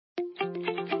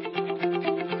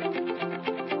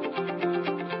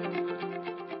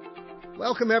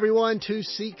Welcome, everyone, to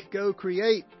Seek, Go,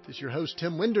 Create. This is your host,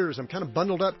 Tim Winders. I'm kind of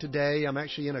bundled up today. I'm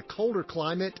actually in a colder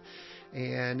climate,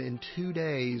 and in 2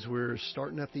 days, we're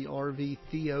starting up the RV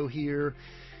Theo here,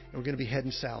 and we're going to be heading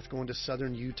south, going to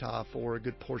southern Utah for a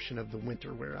good portion of the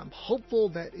winter, where I'm hopeful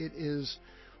that it is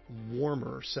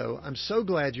warmer. So I'm so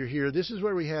glad you're here. This is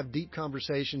where we have deep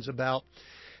conversations about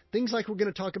things like we're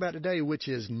going to talk about today, which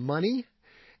is money,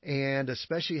 and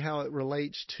especially how it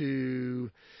relates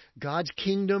to God's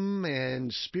kingdom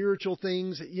and spiritual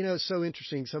things. You know, it's so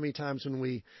interesting. So many times when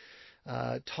we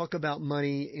talk about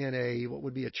money in what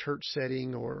would be a church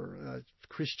setting or a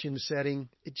Christian setting,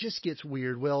 it just gets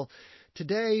weird. Well,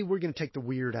 today we're going to take the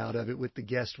weird out of it with the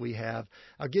guest we have.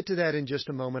 I'll get to that in just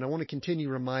a moment. I want to continue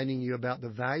reminding you about the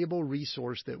valuable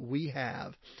resource that we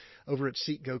have over at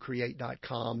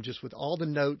seekgocreate.com, just with all the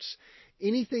notes.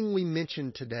 Anything we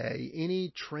mentioned today,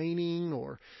 any training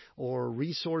or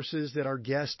resources that our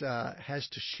guest has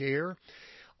to share,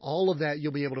 all of that,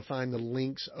 you'll be able to find the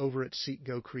links over at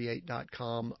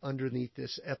seekgocreate.com underneath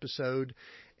this episode.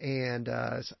 And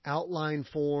outline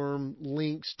form,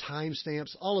 links,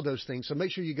 timestamps, all of those things. So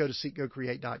make sure you go to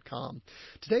seekgocreate.com.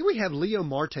 Today we have Leo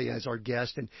Marte as our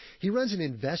guest, and he runs an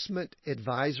investment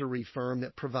advisory firm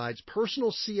that provides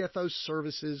personal CFO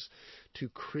services to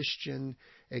Christian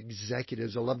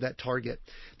executives. I love that target.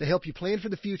 They help you plan for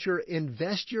the future,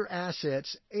 invest your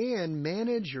assets, and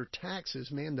manage your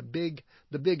taxes. Man, the big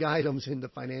items in the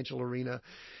financial arena.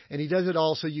 And he does it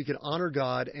all so you can honor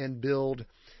God and build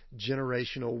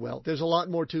generational wealth. There's a lot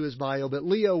more to his bio, but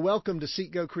Leo, welcome to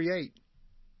Seek, Go, Create.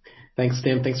 Thanks,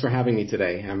 Tim. Thanks for having me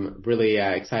today. I'm really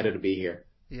excited to be here.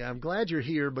 Yeah, I'm glad you're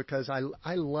here because I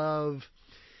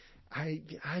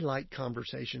like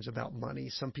conversations about money.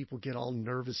 Some people get all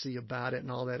nervousy about it and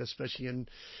all that, especially in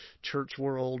church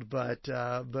world, but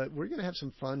we're going to have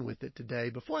some fun with it today.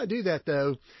 Before I do that,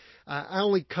 though, I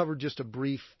only covered just a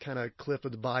brief kind of clip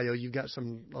of the bio. You've got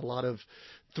a lot of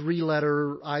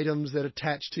 3-letter items that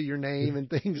attach to your name and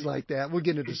things like that. We'll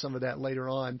get into some of that later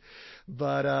on.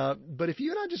 But if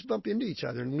you and I just bump into each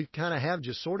other, and we kind of have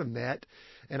just sort of met,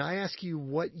 and I ask you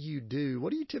what you do, what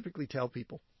do you typically tell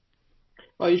people?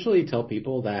 Well, I usually tell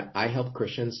people that I help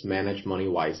Christians manage money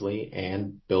wisely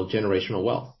and build generational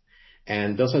wealth.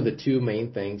 And those are the two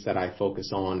main things that I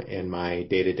focus on in my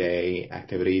day-to-day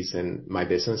activities in my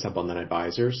business, Abundant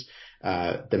Advisors.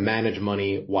 The manage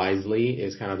money wisely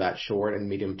is kind of that short and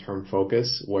medium term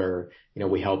focus where,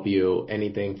 we help you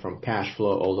anything from cash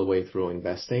flow all the way through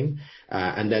investing.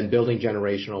 And then building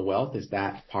generational wealth is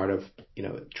that part of,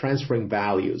 transferring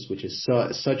values, which is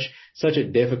such a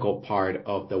difficult part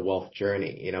of the wealth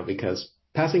journey, because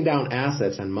passing down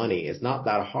assets and money is not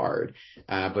that hard,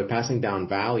 but passing down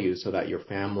values so that your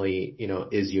family,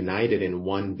 is united in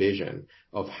one vision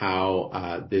of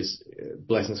how this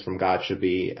blessings from God should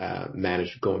be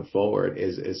managed going forward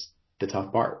is the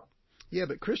tough part. Yeah,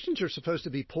 but Christians are supposed to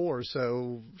be poor,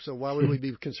 so why would we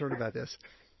be concerned about this?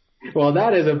 Well,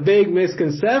 that is a big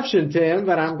misconception, Tim,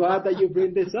 but I'm glad that you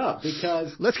bring this up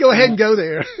because... Let's go ahead and go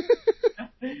there.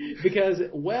 Because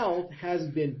wealth has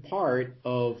been part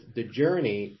of the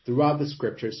journey throughout the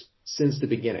scriptures since the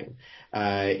beginning.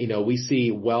 We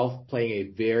see wealth playing a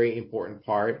very important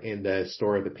part in the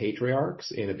story of the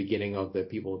patriarchs in the beginning of the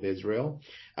people of Israel.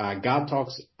 God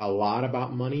talks a lot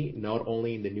about money, not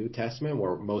only in the New Testament,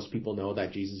 where most people know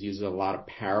that Jesus uses a lot of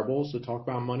parables to talk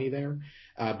about money there,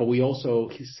 but we also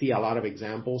see a lot of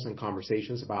examples and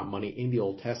conversations about money in the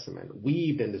Old Testament,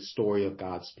 weaved in the story of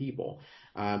God's people,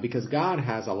 because God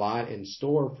has a lot in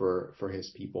store for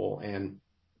his people. And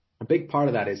a big part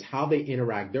of that is how they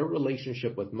interact. Their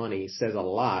relationship with money says a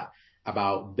lot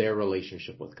about their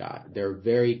relationship with God. They're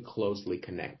very closely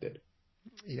connected.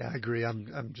 Yeah, I agree.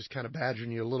 I'm just kind of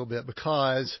badgering you a little bit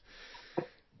because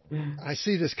I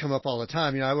see this come up all the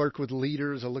time. I work with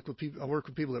leaders. I work with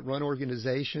people that run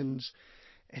organizations.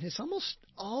 And it's almost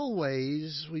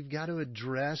always we've got to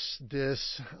address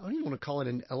this. I don't even want to call it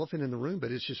an elephant in the room, but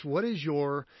it's just, what is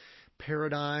your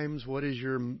paradigms? What is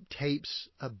your tapes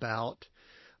about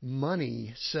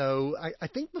money? So I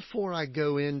think before I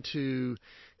go into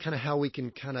kind of how we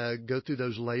can kind of go through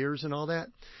those layers and all that,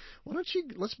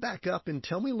 let's back up and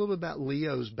tell me a little bit about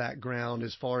Leo's background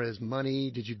as far as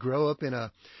money. Did you grow up in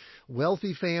a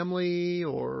wealthy family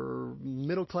or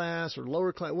middle class or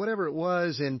lower class, whatever it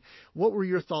was? And what were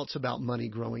your thoughts about money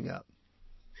growing up?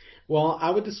 Well, I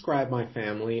would describe my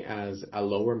family as a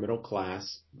lower middle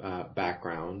class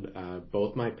background.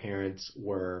 Both my parents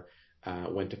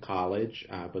went to college,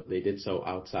 but they did so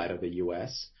outside of the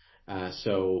U.S.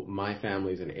 So my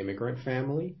family is an immigrant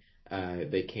family.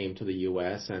 They came to the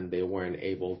U.S. and they weren't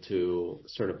able to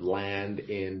sort of land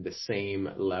in the same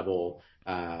level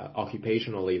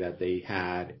occupationally that they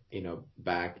had,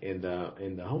 back in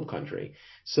the home country.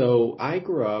 So I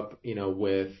grew up,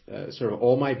 with sort of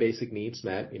all my basic needs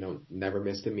met, never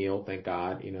missed a meal, thank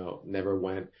God, never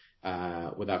went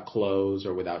without clothes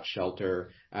or without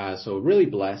shelter. So really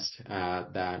blessed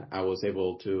that I was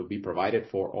able to be provided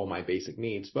for all my basic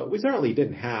needs. But we certainly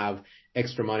didn't have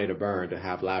extra money to burn to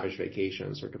have lavish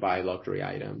vacations or to buy luxury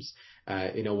items.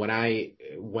 When I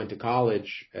went to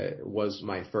college, was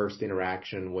my first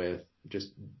interaction with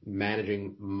just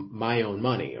managing my own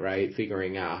money, right?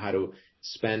 Figuring out how to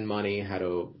spend money, how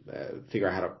to figure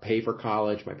out how to pay for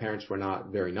college. My parents were not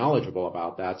very knowledgeable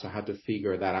about that, so I had to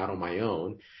figure that out on my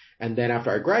own. And then after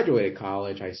I graduated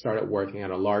college, I started working at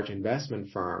a large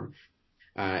investment firm.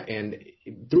 And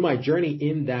through my journey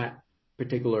in that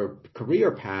particular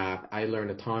career path, I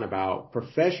learned a ton about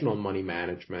professional money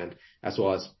management as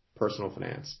well as personal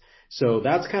finance. So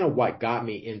that's kind of what got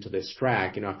me into this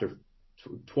track. After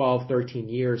 12, 13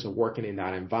 years of working in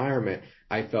that environment,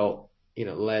 I felt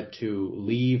led to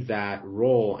leave that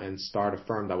role and start a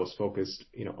firm that was focused,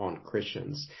 on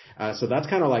Christians. So that's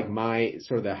kind of like my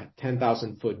sort of the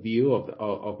 10,000-foot view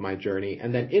of my journey.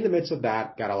 And then in the midst of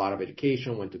that, got a lot of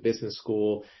education, went to business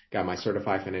school, got my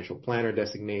certified financial planner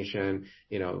designation,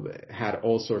 had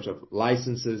all sorts of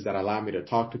licenses that allowed me to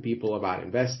talk to people about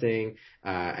investing,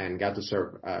 and got to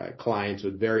serve clients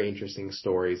with very interesting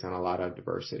stories and a lot of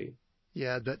diversity.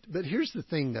 Yeah, but here's the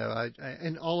thing, though,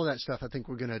 and all of that stuff I think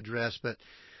we're going to address, but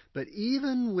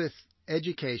even with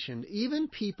education, even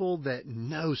people that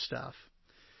know stuff,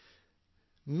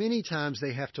 many times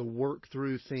they have to work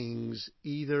through things.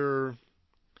 Either,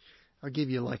 I'll give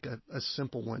you like a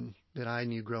simple one that I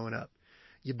knew growing up.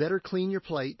 You better clean your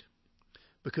plate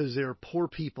because there are poor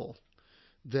people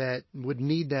that would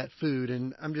need that food.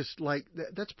 And I'm just like,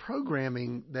 that's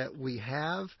programming that we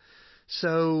have.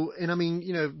 So, and I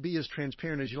mean, be as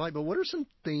transparent as you like, but what are some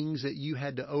things that you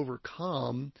had to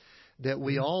overcome that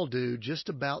we all do just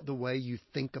about the way you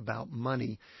think about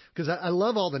money? Because I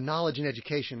love all the knowledge and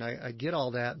education. I get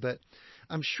all that, but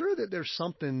I'm sure that there's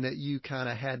something that you kind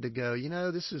of had to go,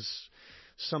 this is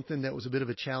something that was a bit of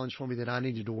a challenge for me that I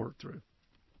needed to work through.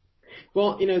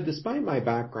 Well, despite my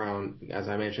background, as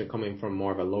I mentioned, coming from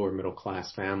more of a lower middle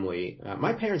class family,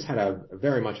 my parents had a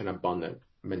very much an abundant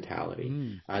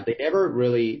mentality. They never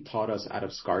really taught us out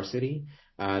of scarcity.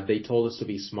 They told us to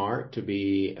be smart, to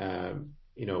be,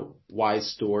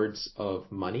 wise stewards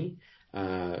of money.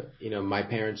 My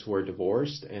parents were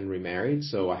divorced and remarried,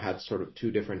 so I had sort of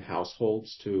two different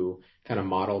households to kind of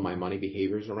model my money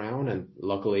behaviors around. And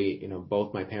luckily,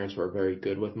 both my parents were very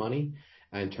good with money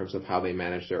in terms of how they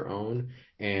managed their own.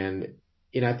 And,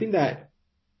 I think that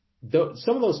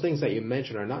some of those things that you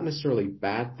mentioned are not necessarily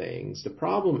bad things. The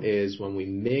problem is when we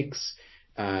mix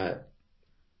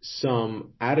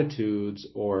some attitudes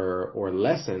or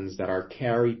lessons that are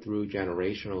carried through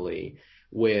generationally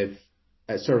with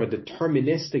a sort of a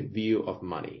deterministic view of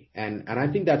money. And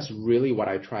I think that's really what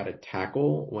I try to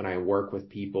tackle when I work with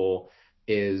people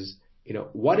is,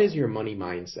 what is your money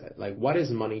mindset? Like, what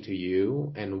is money to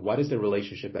you? And what is the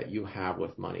relationship that you have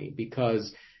with money?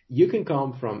 Because you can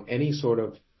come from any sort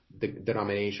of the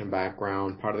denomination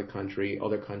background, part of the country,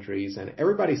 other countries, and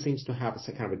everybody seems to have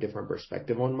a kind of a different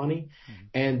perspective on money.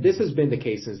 And this has been the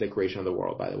case since the creation of the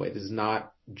world, by the way. This is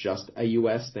not just a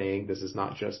U.S. thing. This is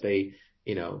not just a,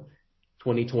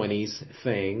 2020s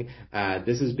thing.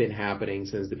 This has been happening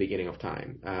since the beginning of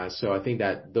time. So I think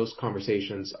that those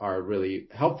conversations are really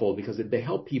helpful because they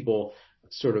help people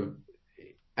sort of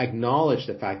acknowledge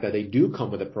the fact that they do come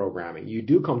with a programming. You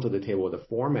do come to the table with a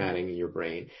formatting in your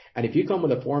brain. And if you come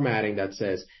with a formatting that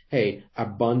says, hey,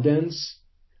 abundance,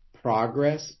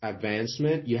 progress,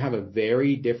 advancement, you have a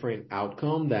very different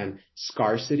outcome than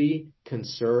scarcity,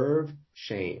 conserve,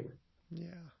 shame. Yeah.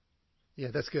 Yeah,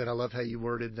 that's good. I love how you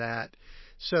worded that.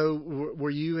 So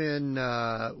were you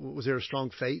was there a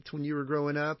strong faith when you were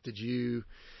growing up? Did you,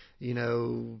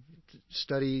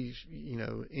 study,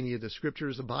 any of the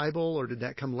scriptures, the Bible, or did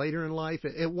that come later in life?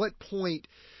 At what point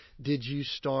did you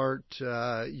start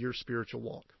your spiritual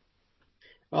walk?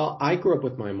 Well, I grew up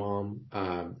with my mom,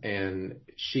 and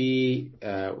she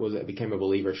became a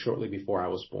believer shortly before I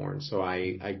was born. So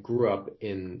I grew up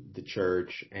in the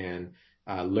church and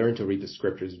learned to read the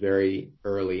scriptures very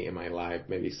early in my life,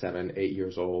 maybe 7, 8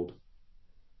 years old.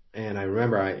 And I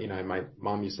remember, my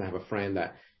mom used to have a friend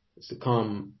that used to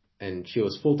come, and she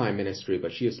was full-time ministry,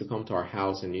 but she used to come to our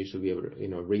house and used to be able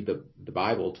to, read the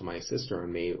Bible to my sister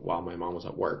and me while my mom was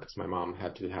at work, because my mom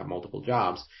had to have multiple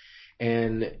jobs.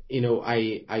 And,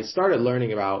 I started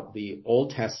learning about the Old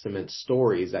Testament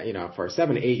stories that, for a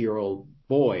 7, 8-year-old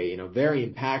boy, very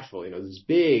impactful, this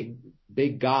big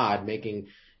big God making,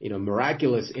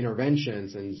 miraculous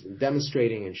interventions and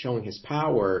demonstrating and showing his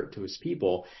power to his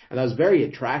people. And that was very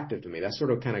attractive to me. That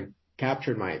sort of kind of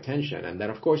captured my attention. And then,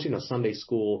 of course, Sunday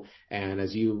school, and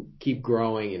as you keep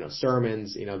growing,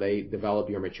 sermons, they develop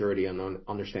your maturity and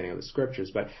understanding of the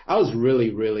scriptures. But I was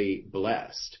really, really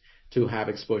blessed to have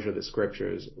exposure to the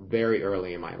scriptures very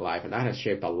early in my life. And that has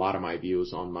shaped a lot of my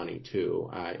views on money too,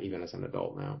 even as an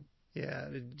adult now. Yeah.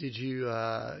 Did you,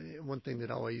 one thing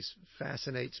that always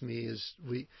fascinates me is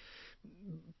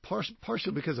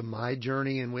partially because of my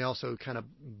journey, and we also kind of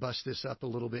bust this up a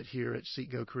little bit here at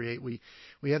Seek, Go, Create. We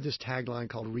have this tagline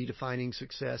called Redefining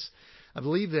Success. I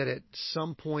believe that at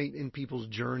some point in people's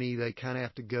journey, they kind of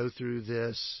have to go through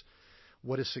this.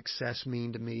 What does success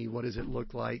mean to me? What does it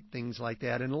look like? Things like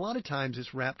that. And a lot of times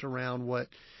it's wrapped around what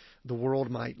the world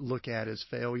might look at as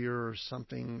failure or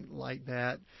something like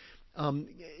that.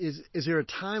 Is there a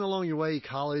time along your way,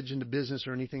 college into business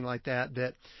or anything like that,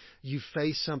 that you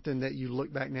face something that you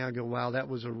look back now and go, wow, that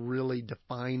was a really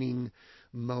defining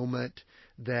moment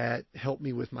that helped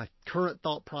me with my current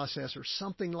thought process or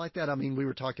something like that? I mean, we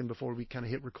were talking before we kind of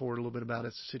hit record a little bit about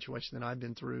a situation that I've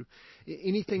been through.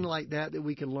 Anything like that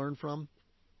we can learn from?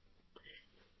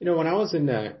 When I was in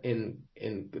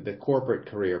the corporate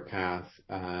career path,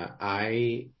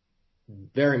 I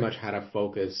very much had a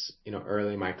focus,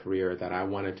 early in my career that I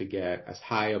wanted to get as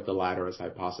high up the ladder as I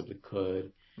possibly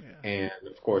could. Yeah. And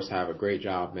of course, have a great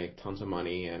job, make tons of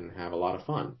money, and have a lot of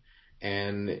fun.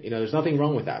 And, there's nothing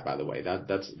wrong with that, by the way.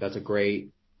 That's a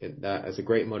great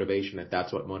motivation if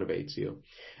that's what motivates you.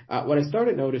 What I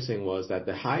started noticing was that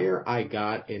the higher I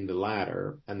got in the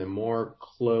ladder and the more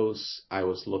close I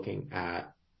was looking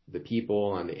at the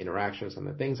people and the interactions and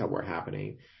the things that were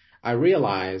happening, I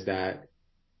realized that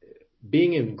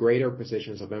being in greater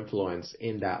positions of influence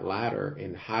in that ladder,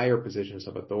 in higher positions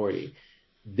of authority,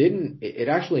 it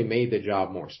actually made the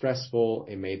job more stressful.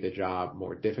 It made the job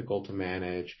more difficult to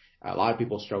manage. A lot of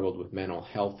people struggled with mental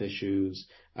health issues,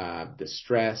 the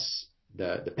stress,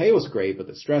 the pay was great, but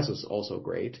the stress was also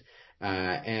great.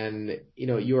 And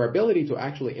your ability to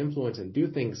actually influence and do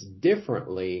things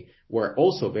differently were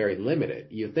also very limited.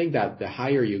 You think that the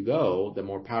higher you go, the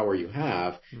more power you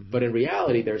have. Mm-hmm. But in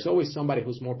reality, there's always somebody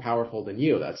who's more powerful than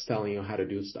you that's telling you how to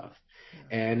do stuff.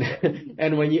 Yeah.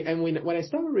 And when I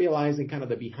started realizing kind of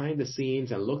the behind the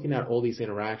scenes and looking at all these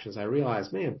interactions, I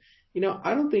realized, man,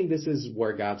 I don't think this is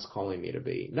where God's calling me to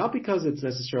be. Not because it's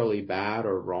necessarily bad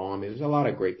or wrong. I mean, there's a lot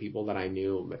of great people that I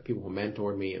knew, people who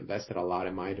mentored me, invested a lot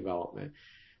in my development.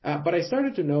 But I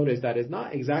started to notice that it's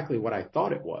not exactly what I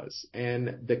thought it was.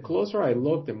 And the closer I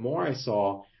looked, the more I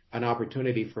saw an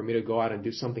opportunity for me to go out and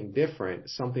do something different,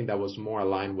 something that was more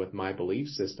aligned with my belief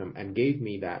system and gave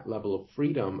me that level of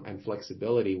freedom and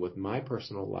flexibility with my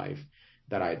personal life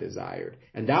that I desired.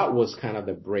 And that was kind of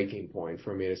the breaking point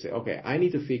for me to say, okay, I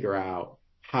need to figure out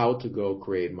how to go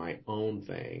create my own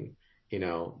thing,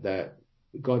 that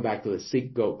going back to the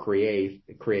seek, go, create,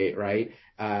 right?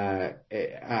 I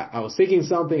was seeking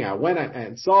something. I went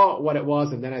and saw what it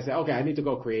was. And then I said, okay, I need to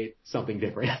go create something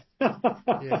different.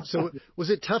 Yeah. So was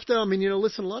it tough though? I mean,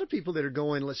 listen, a lot of people that are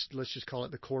going, let's just call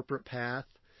it the corporate path.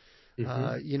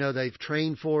 Mm-hmm. They've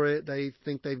trained for it. They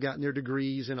think they've gotten their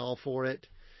degrees and all for it.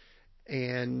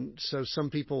 And so some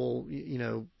people,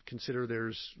 consider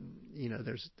there's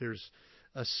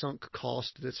a sunk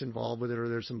cost that's involved with it, or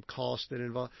there's some cost that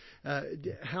involved.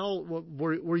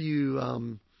 Were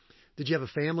you? Did you have a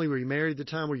family? Were you married at the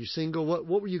time? Were you single? What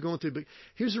were you going through? But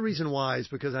here's the reason why is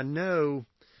because I know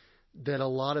that a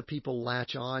lot of people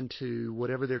latch on to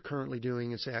whatever they're currently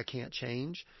doing and say, I can't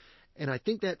change. And I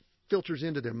think that filters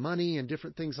into their money and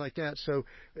different things like that. So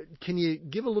can you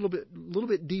give a little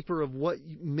bit deeper of what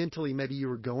mentally maybe you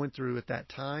were going through at that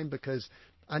time? Because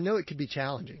I know it could be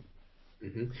challenging.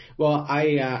 Mm-hmm. Well,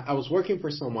 I was working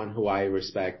for someone who I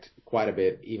respect quite a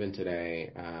bit even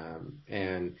today.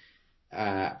 And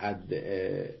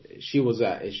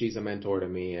she's a mentor to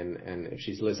me, and if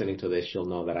she's listening to this, she'll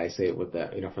know that I say it with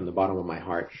from the bottom of my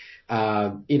heart.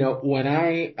 When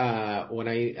I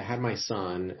had my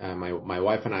son, my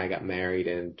wife and I got married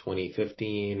in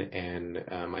 2015, and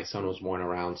my son was born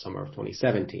around summer of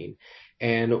 2017.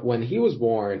 And when he was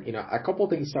born, a couple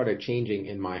of things started changing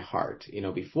in my heart.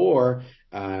 Before,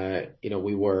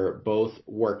 we were both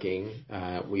working.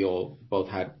 We all both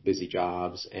had busy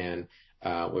jobs, and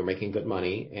we're making good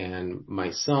money. And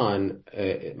my son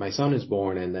is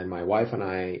born, and then my wife and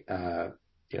I,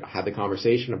 had the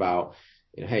conversation about,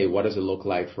 hey, what does it look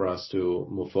like for us to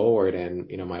move forward? And,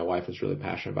 my wife is really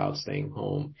passionate about staying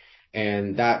home.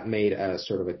 And that made a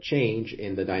sort of a change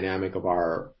in the dynamic of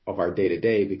our day to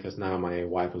day, because now my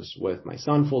wife was with my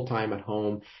son full time at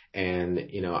home, and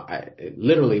I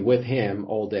literally with him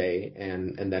all day,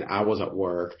 and then I was at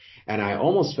work, and I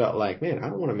almost felt like, man, I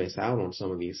don't want to miss out on some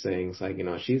of these things. Like,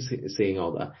 she's seeing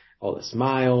all the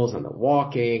smiles and the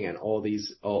walking and all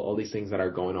these things that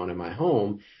are going on in my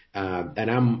home. And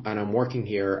I'm working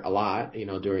here a lot,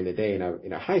 during the day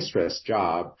in a high stress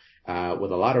job,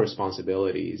 with a lot of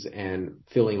responsibilities, and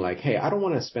feeling like, hey, I don't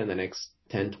want to spend the next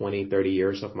 10, 20, 30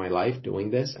 years of my life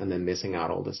doing this and then missing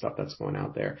out all the stuff that's going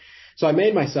out there. So I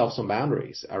made myself some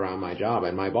boundaries around my job,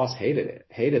 and my boss hated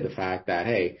the fact that,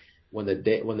 hey, when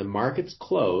the market's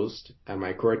closed and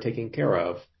my career taken care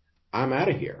of, I'm out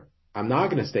of here. I'm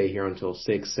not going to stay here until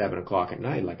 6, 7 o'clock at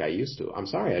night like I used to. I'm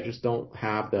sorry. I just don't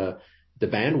have the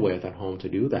bandwidth at home to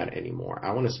do that anymore.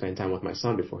 I want to spend time with my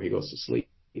son before he goes to sleep.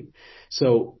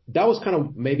 So that was kind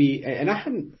of maybe, and I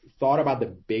hadn't thought about the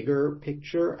bigger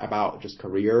picture about just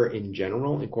career in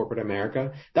general in corporate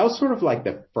America. That was sort of like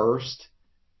the first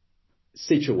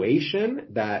situation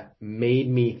that made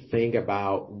me think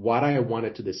about what I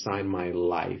wanted to design my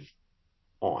life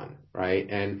on, right?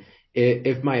 And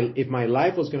if my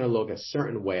life was going to look a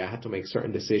certain way, I had to make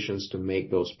certain decisions to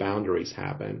make those boundaries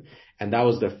happen. And that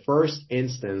was the first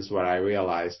instance where I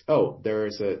realized, oh, there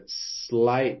is a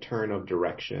slight turn of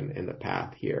direction in the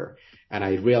path here. And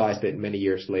I realized it many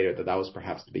years later that was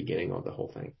perhaps the beginning of the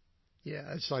whole thing.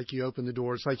 Yeah, it's like you opened the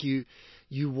door. It's like you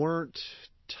weren't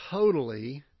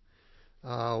totally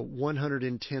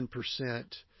 110%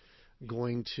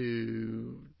 going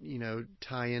to,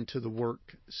 tie into the work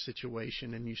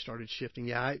situation, and you started shifting.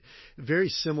 Yeah, very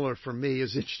similar for me. It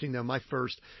was interesting though.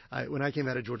 When I came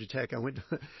out of Georgia Tech, I went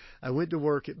to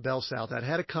work at Bell South. I'd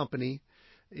had a company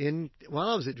while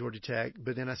I was at Georgia Tech,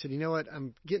 but then I said, you know what,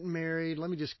 I'm getting married. Let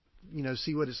me just,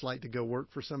 see what it's like to go work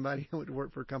for somebody. I went to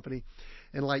work for a company,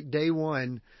 and like day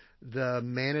one, the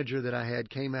manager that I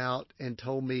had came out and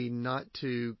told me not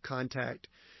to contact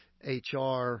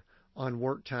HR on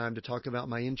work time to talk about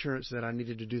my insurance, that I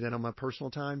needed to do that on my personal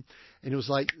time. And it was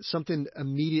like something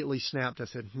immediately snapped. I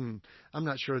said, I'm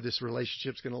not sure this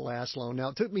relationship's going to last long. Now,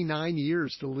 it took me 9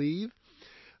 years to leave,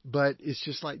 but it's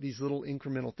just like these little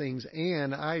incremental things.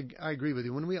 And I agree with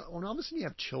you. When all of a sudden you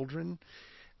have children,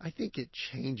 I think it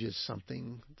changes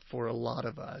something for a lot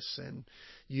of us. And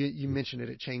you mentioned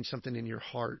it changed something in your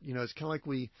heart. It's kind of like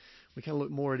we kind of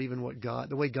look more at even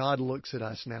the way God looks at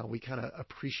us now. We kind of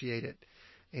appreciate it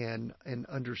and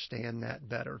understand that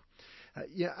better.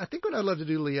 Yeah, I think what I'd love to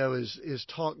do, Leo, is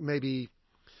talk maybe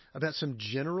about some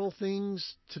general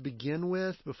things to begin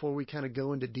with before we kind of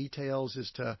go into details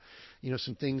as to,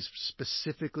 some things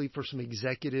specifically for some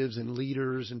executives and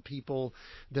leaders and people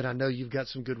that I know you've got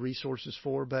some good resources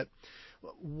for. But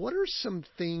what are some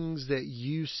things that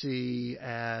you see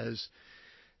as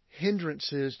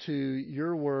hindrances, to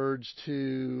your words,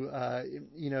 to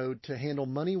to handle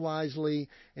money wisely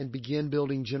and begin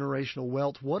building generational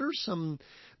wealth? What are some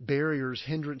barriers,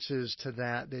 hindrances to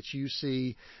that you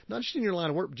see, not just in your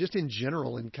line of work, but just in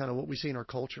general, and kind of what we see in our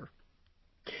culture?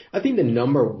 I think the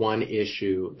number one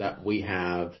issue that we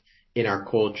have in our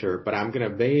culture, but I'm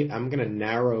gonna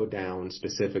narrow down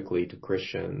specifically to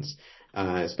Christians,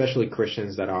 especially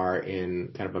Christians that are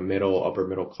in kind of a upper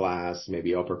middle class,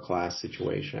 maybe upper class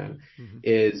situation,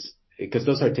 is because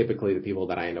those are typically the people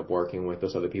that I end up working with.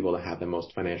 Those are the people that have the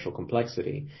most financial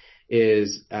complexity,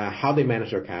 is how they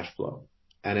manage their cash flow.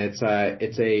 And it's a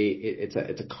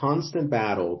constant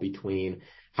battle between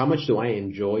how much do I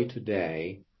enjoy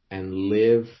today and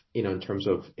live, in terms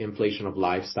of inflation of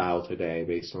lifestyle today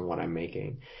based on what I'm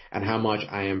making, and how much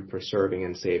I am preserving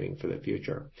and saving for the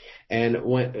future. And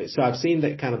so I've seen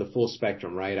that kind of the full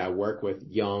spectrum, right? I work with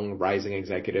young rising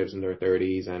executives in their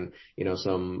 30s, and,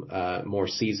 some more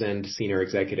seasoned senior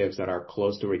executives that are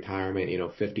close to retirement,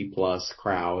 50 plus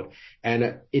crowd.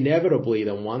 And inevitably,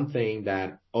 the one thing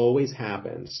that always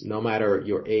happens, no matter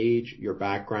your age, your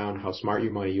background, how smart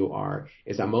your money you are,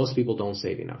 is that most people don't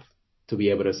save enough to be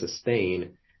able to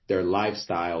sustain their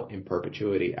lifestyle in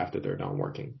perpetuity after they're done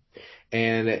working.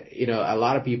 And, a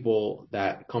lot of people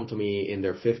that come to me in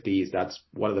their 50s, that's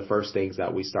one of the first things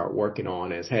that we start working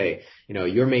on is, hey,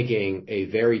 you're making a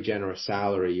very generous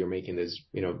salary. You're making this,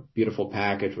 beautiful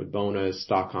package with bonus,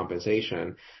 stock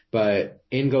compensation, but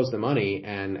in goes the money.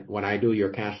 And when I do your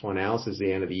cash flow analysis at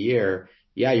the end of the year,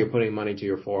 yeah, you're putting money to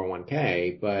your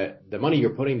 401k, but the money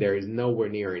you're putting there is nowhere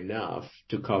near enough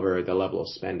to cover the level of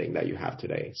spending that you have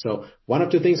today. So one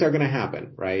of two things are going to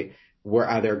happen, right? We're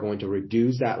either going to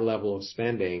reduce that level of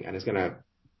spending, and it's going to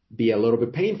be a little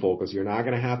bit painful because you're not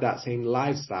going to have that same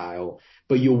lifestyle,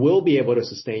 but you will be able to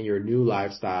sustain your new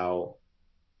lifestyle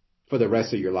for the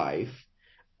rest of your life,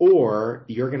 or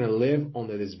you're going to live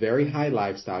under this very high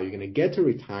lifestyle. You're going to get to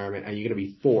retirement and you're going to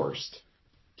be forced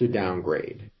to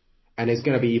downgrade. And it's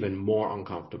going to be even more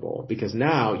uncomfortable because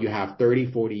now you have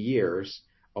 30, 40 years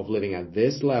of living at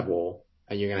this level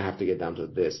and you're going to have to get down to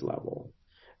this level.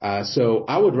 So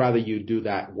I would rather you do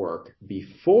that work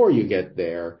before you get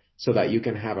there so that you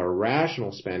can have a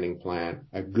rational spending plan,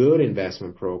 a good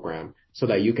investment program, so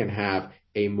that you can have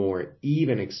a more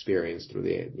even experience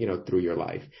through your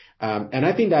life. And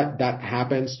I think that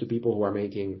happens to people who are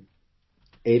making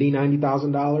 $80,000,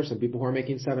 $90,000 and people who are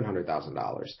making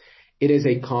 $700,000. It is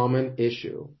a common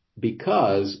issue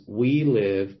because we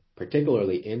live,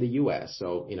 particularly in the U.S.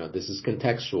 So, this is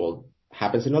contextual,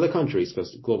 happens in other countries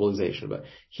because of globalization. But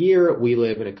here we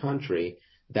live in a country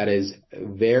that is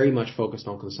very much focused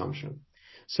on consumption.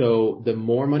 So the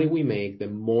more money we make, the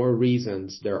more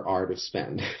reasons there are to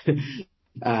spend.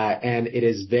 And it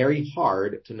is very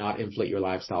hard to not inflate your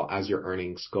lifestyle as your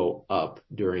earnings go up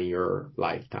during your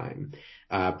lifetime.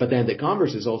 But then the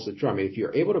converse is also true. I mean, if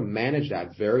you're able to manage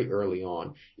that very early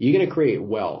on, you're going to create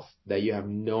wealth that you have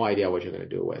no idea what you're going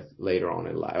to do with later on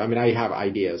in life. I mean, I have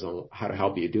ideas on how to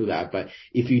help you do that. But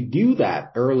if you do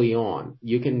that early on,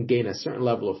 you can gain a certain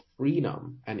level of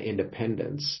freedom and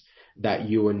independence that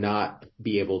you will not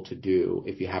be able to do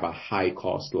if you have a high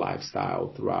cost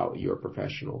lifestyle throughout your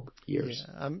professional years.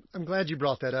 Yeah, I'm glad you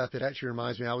brought that up. It actually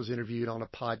reminds me, I was interviewed on a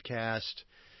podcast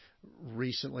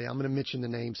recently. I'm going to mention the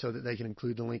name so that they can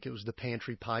include the link. It was the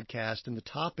Pantry Podcast. And the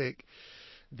topic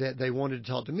that they wanted to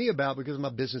talk to me about, because of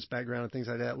my business background and things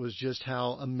like that, was just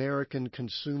how American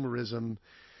consumerism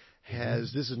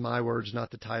has, this is my words,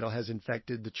 not the title, has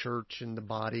infected the church and the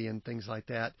body and things like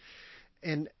that.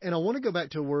 And I want to go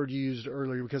back to a word you used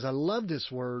earlier because I love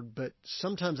this word, but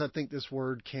sometimes I think this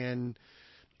word can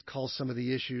cause some of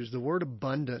the issues. The word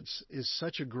abundance is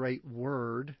such a great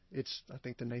word. It's, I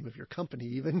think, the name of your company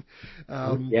even.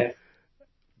 Yes.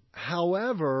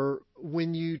 However,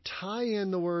 when you tie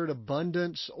in the word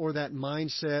abundance or that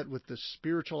mindset with the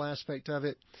spiritual aspect of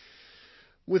it,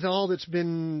 with all that's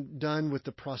been done with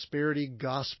the prosperity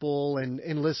gospel,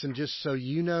 and listen, just so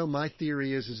you know, my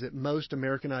theory is that most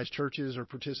Americanized churches are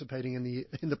participating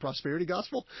in the prosperity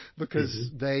gospel because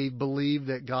they believe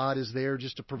that God is there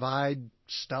just to provide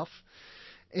stuff.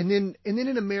 And then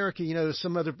in America,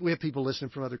 we have people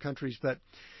listening from other countries, but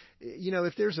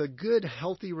if there's a good,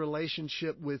 healthy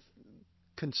relationship with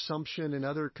consumption in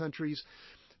other countries,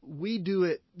 we do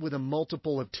it with a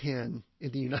multiple of 10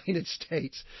 in the United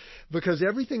States because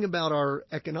everything about our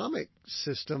economic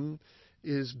system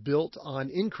is built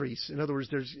on increase. In other words,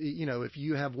 there's, if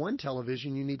you have one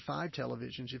television, you need 5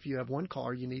 televisions. If you have one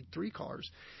car, you need 3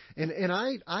 cars. And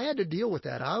I had to deal with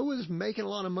that. I was making a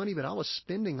lot of money, but I was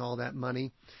spending all that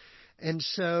money. And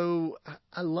so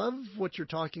I love what you're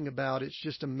talking about. It's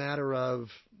just a matter of,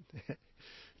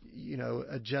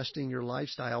 adjusting your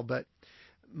lifestyle. But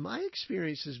my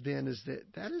experience has been is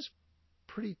that is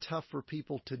pretty tough for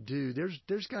people to do.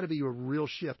 There's got to be a real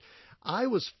shift. I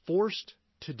was forced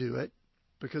to do it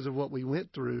because of what we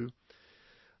went through.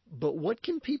 But what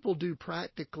can people do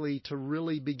practically to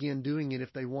really begin doing it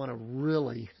if they want to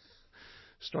really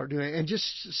start doing it? And just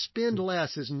spend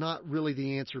less is not really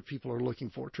the answer people are looking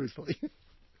for, truthfully.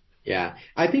 Yeah.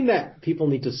 I think that people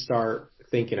need to start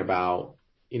thinking about,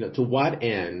 to what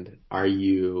end are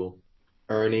you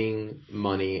earning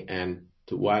money and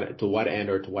to what end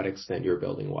or to what extent you're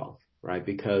building wealth, right?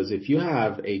 Because if you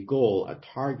have a goal, a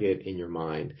target in your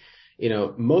mind,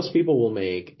 most people will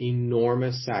make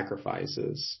enormous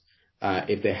sacrifices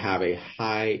if they have a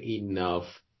high enough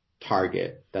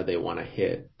target that they want to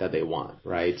hit, that they want,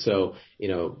 right? So,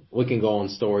 we can go on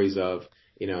stories of,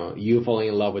 you falling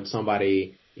in love with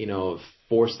somebody,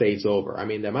 4 states over. I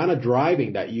mean, the amount of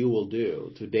driving that you will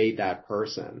do to date that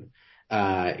person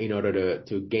in order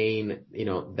to gain,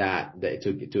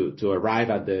 to arrive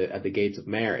at the gates of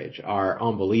marriage are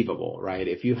unbelievable, right?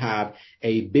 If you have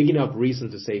a big enough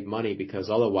reason to save money because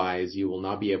otherwise you will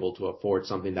not be able to afford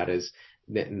something that is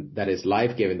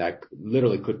life-giving, that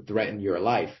literally could threaten your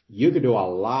life, you could do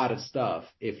a lot of stuff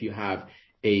if you have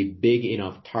a big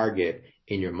enough target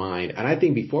in your mind. And I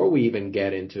think before we even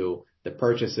get into the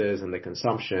purchases and the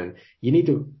consumption, you need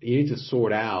to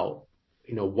sort out,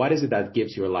 what is it that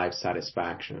gives your life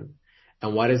satisfaction?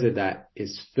 And what is it that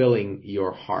is filling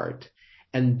your heart?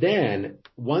 And then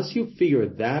once you figure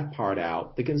that part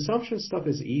out, the consumption stuff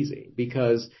is easy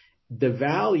because the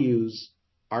values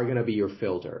are going to be your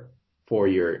filter for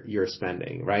your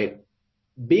spending, right?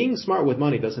 Being smart with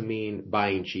money doesn't mean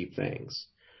buying cheap things,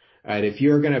 right? If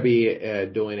you're going to be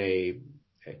doing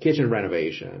kitchen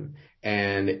renovation,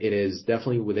 and it is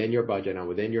definitely within your budget and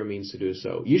within your means to do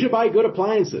so, you should buy good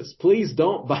appliances. Please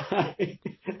don't buy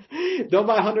don't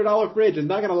buy $100 fridge. It's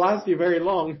not going to last you very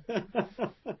long.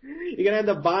 You're going to end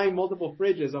up buying multiple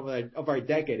fridges over a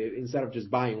decade instead of just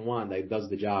buying one that does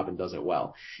the job and does it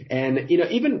well. And,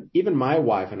 even my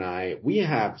wife and I, we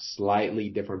have slightly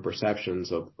different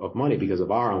perceptions of money because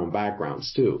of our own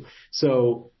backgrounds too.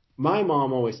 So my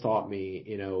mom always taught me,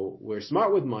 we're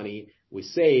smart with money, we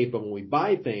save, but when we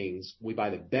buy things, we buy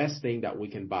the best thing that we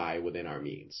can buy within our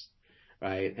means,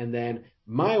 right? And then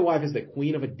my wife is the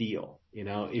queen of a deal.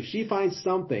 If she finds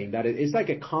something that it's like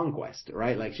a conquest,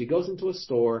 right? Like she goes into a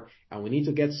store and we need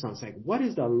to get something. It's like, what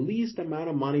is the least amount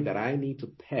of money that I need to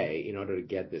pay in order to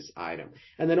get this item?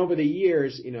 And then over the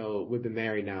years, we've been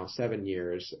married now 7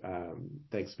 years,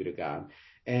 thanks be to God.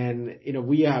 And,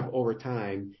 we have over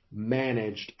time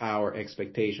managed our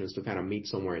expectations to kind of meet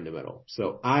somewhere in the middle.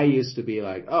 So I used to be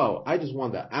like, oh, I just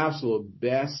want the absolute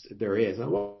best there is.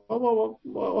 And well,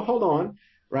 hold on.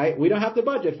 Right? We don't have the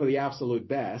budget for the absolute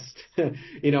best.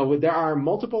 There are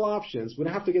multiple options. We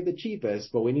don't have to get the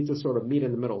cheapest, but we need to sort of meet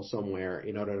in the middle somewhere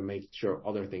in order to make sure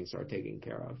other things are taken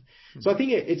care of. Mm-hmm. So I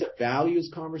think it's a values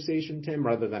conversation, Tim,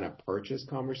 rather than a purchase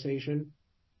conversation.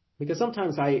 Because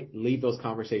sometimes I leave those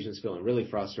conversations feeling really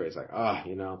frustrated. It's like,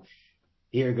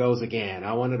 here goes again.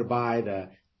 I wanted to buy the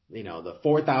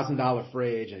 $4,000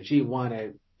 fridge and she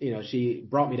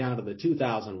brought me down to the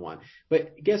 $2,000 one.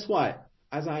 But guess what?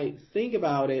 As I think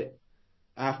about it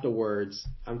afterwards,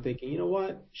 I'm thinking, you know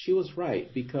what? She was right,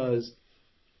 because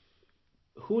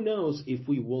who knows if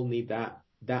we will need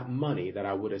that money that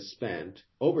I would have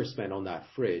overspent on that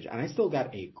fridge, and I still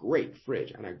got a great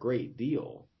fridge and a great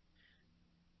deal.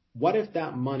 What if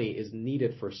that money is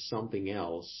needed for something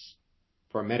else,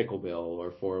 for a medical bill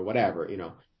or for whatever,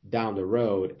 down the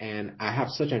road, and I have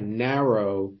such a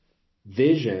narrow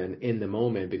vision in the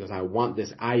moment because I want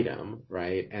this item,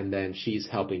 right? And then she's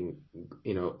helping,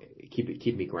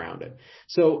 keep me grounded.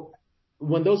 So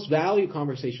when those value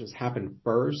conversations happen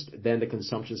first, then the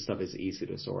consumption stuff is easy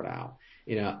to sort out.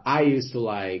 I used to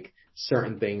like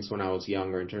certain things when I was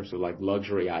younger in terms of like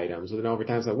luxury items. And then over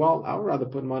time, it's like, well, I would rather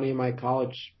put money in my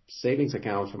college savings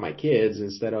account for my kids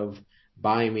instead of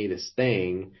buying me this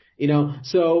thing,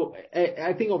 So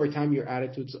I think over time, your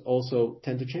attitudes also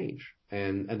tend to change.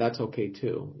 And that's okay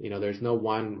too. There's no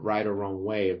one right or wrong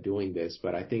way of doing this,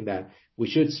 but I think that we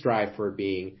should strive for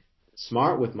being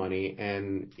smart with money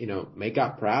and, make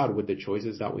God proud with the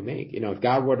choices that we make. If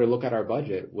God were to look at our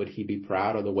budget, would he be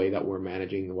proud of the way that we're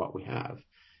managing what we have?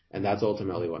 And that's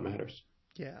ultimately what matters.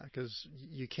 Yeah, because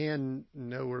you can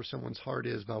know where someone's heart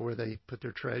is by where they put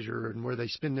their treasure and where they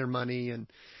spend their money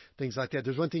and things like that.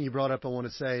 There's one thing you brought up I want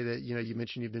to say that, you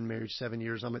mentioned you've been married 7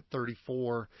 years. I'm at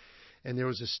 34. And there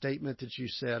was a statement that you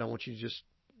said, I want you to just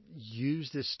use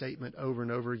this statement over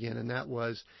and over again, and that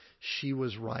was, she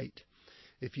was right.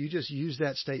 If you just use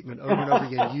that statement over and over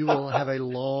again, you will have a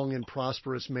long and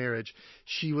prosperous marriage.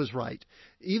 She was right.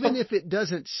 Even if it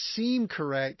doesn't seem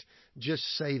correct, just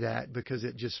say that, because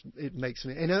it makes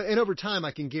me, and over time,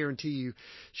 I can guarantee you,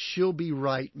 she'll be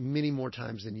right many more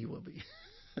times than you will be.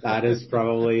 That is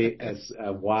probably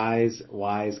a wise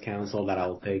counsel that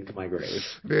I'll take to my grave.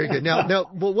 Very good. Now,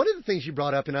 well, one of the things you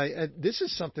brought up, and this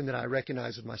is something that I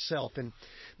recognize of myself, and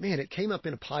man, it came up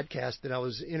in a podcast that I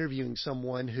was interviewing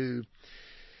someone who,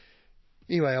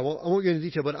 anyway, I won't get into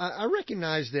detail, but I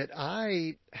recognized that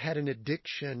I had an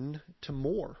addiction to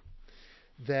more.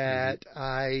 That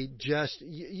I just,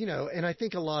 and I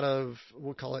think a lot of,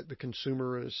 we'll call it the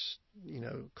consumerist,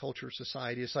 culture,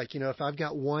 society. It's like, if I've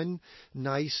got one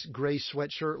nice gray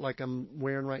sweatshirt like I'm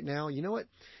wearing right now, you know what?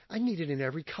 I need it in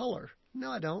every color.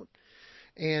 No, I don't.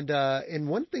 And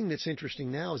one thing that's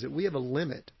interesting now is that we have a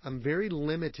limit. I'm very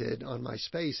limited on my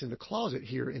space in the closet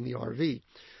here in the RV.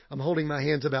 I'm holding my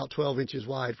hands about 12 inches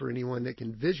wide for anyone that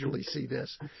can visually see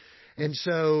this. And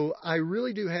so I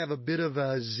really do have a bit of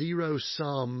a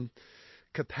zero-sum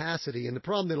capacity. And the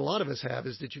problem that a lot of us have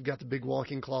is that you've got the big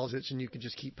walk-in closets and you can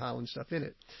just keep piling stuff in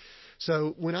it.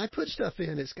 So when I put stuff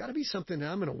in, it's got to be something that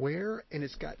I'm going to wear, and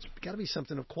it's got to be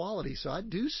something of quality. So I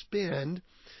do spend,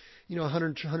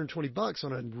 $100-120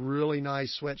 on a really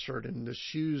nice sweatshirt, and the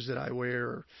shoes that I wear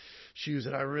are shoes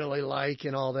that I really like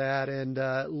and all that, and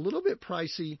a little bit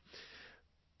pricey,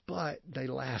 but they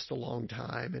last a long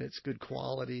time and it's good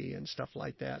quality and stuff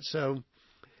like that. So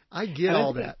I get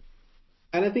all that.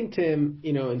 And I think, Tim,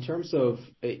 in terms of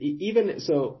even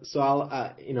so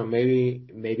I'll,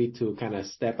 maybe to kind of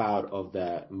step out of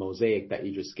the mosaic that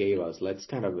you just gave us, let's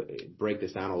kind of break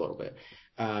this down a little bit.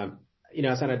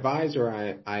 As an advisor,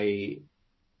 I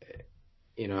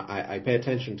I pay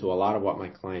attention to a lot of what my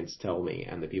clients tell me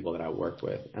and the people that I work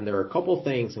with. And there are a couple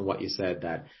things in what you said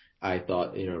that I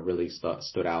thought, really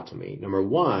stood out to me. Number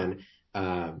one,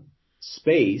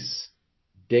 space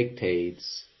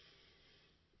dictates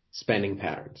spending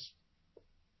patterns.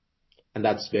 And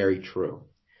that's very true.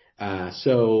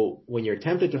 So when you're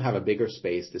tempted to have a bigger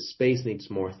space, the space needs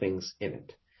more things in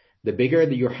it. The bigger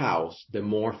your house, the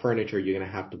more furniture you're going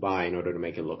to have to buy in order to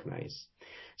make it look nice.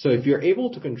 So if you're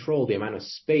able to control the amount of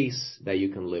space that you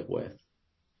can live with,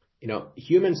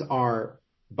 humans are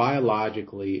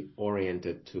biologically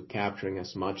oriented to capturing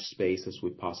as much space as we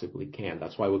possibly can.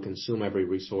 That's why we consume every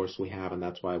resource we have, and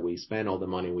that's why we spend all the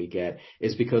money we get,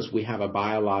 is because we have a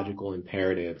biological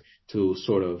imperative to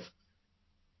sort of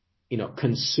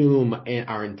consume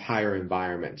our entire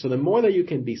environment. So the more that you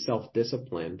can be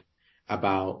self-disciplined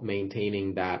about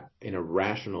maintaining that in a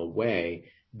rational way,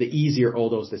 the easier all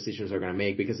those decisions are going to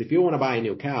make. Because if you want to buy a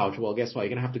new couch, well, guess what? You're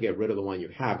going to have to get rid of the one you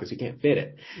have because you can't fit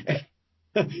it.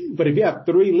 But if you have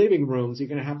 3 living rooms, you're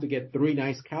going to have to get 3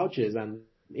 nice couches, and,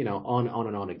 on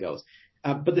and on it goes.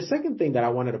 But the second thing that I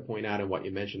wanted to point out in what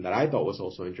you mentioned that I thought was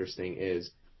also interesting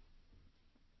is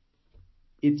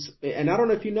and I don't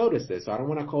know if you noticed this, so I don't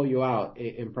want to call you out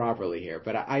improperly here,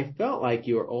 but I felt like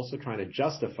you were also trying to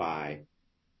justify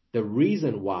the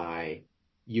reason why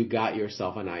you got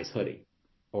yourself a nice hoodie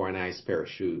or a nice pair of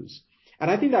shoes. And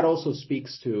I think that also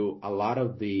speaks to a lot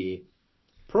of the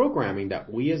programming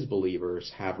that we as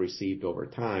believers have received over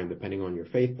time, depending on your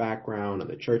faith background and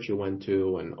the church you went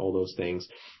to and all those things,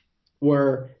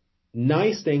 where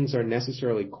nice things are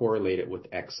necessarily correlated with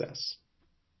excess.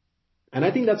 And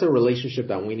I think that's a relationship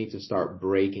that we need to start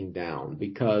breaking down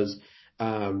because,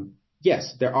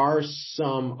 yes, there are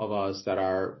some of us that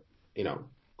are,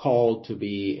 called to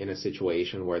be in a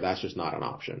situation where that's just not an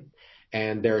option.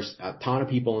 And there's a ton of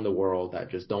people in the world that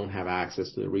just don't have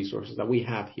access to the resources that we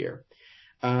have here.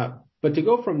 But to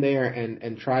go from there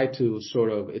and try to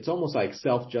sort of, it's almost like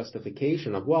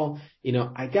self-justification of, well,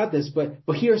 I got this, but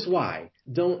here's why.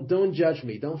 Don't judge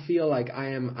me. Don't feel like I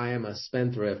am a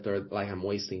spendthrift or like I'm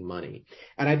wasting money.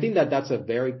 And I think that that's a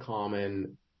very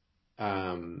common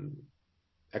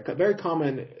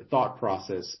thought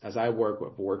process as I worked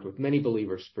with many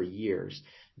believers for years,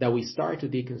 that we start to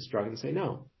deconstruct and say,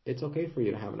 no, it's okay for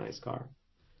you to have a nice car.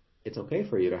 It's okay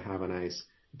for you to have a nice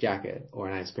jacket or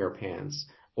a nice pair of pants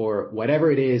or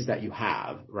whatever it is that you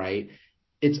have, right?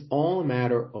 It's all a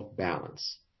matter of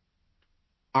balance.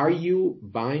 Are you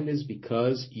buying this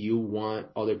because you want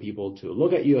other people to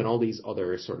look at you and all these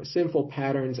other sort of sinful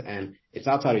patterns, and it's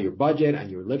outside of your budget and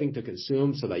you're living to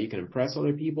consume so that you can impress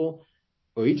other people?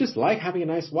 Or you just like having a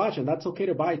nice watch and that's okay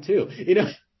to buy too,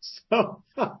 So,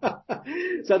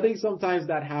 so I think sometimes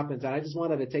that happens, and I just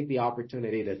wanted to take the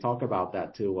opportunity to talk about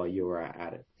that too while you were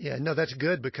at it. Yeah, no, that's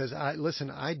good because I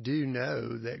do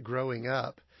know that growing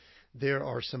up, there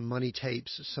are some money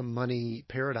tapes, some money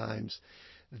paradigms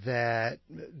that,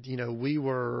 we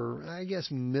were, I guess,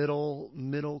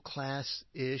 middle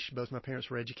class-ish. Both my parents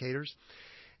were educators.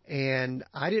 And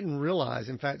I didn't realize,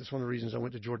 in fact, that's one of the reasons I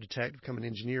went to Georgia Tech to become an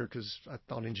engineer, because I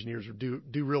thought engineers would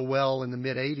do real well in the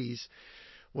mid 80s,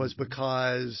 was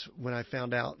because when I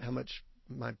found out how much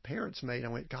my parents made, I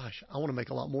went, gosh, I want to make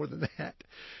a lot more than that.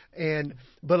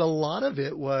 But a lot of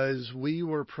it was we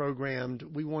were programmed,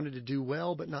 we wanted to do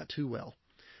well, but not too well.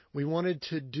 We wanted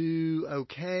to do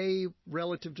okay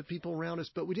relative to people around us,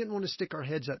 but we didn't want to stick our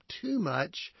heads up too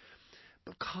much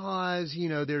because,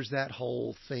 there's that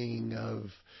whole thing of,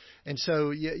 and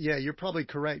so, yeah, you're probably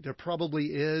correct. There probably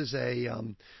is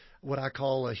what I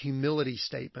call a humility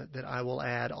statement that I will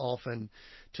add often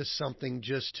to something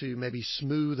just to maybe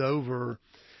smooth over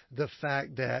the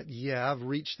fact that, yeah, I've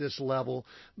reached this level,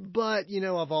 but,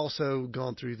 I've also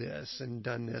gone through this and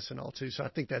done this and all too. So I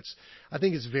think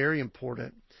it's very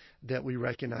important that we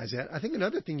recognize that. I think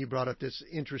another thing you brought up that's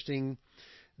interesting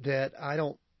that I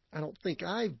don't think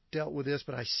I've dealt with this,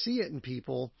 but I see it in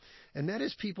people, and that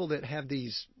is people that have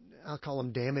these, I'll call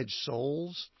them damaged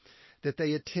souls, that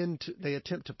they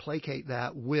attempt to placate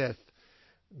that with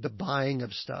the buying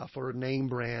of stuff or name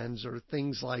brands or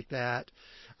things like that.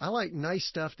 I like nice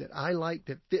stuff that I like,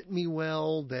 that fit me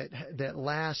well, that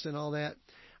lasts and all that.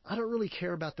 I don't really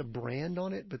care about the brand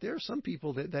on it, but there are some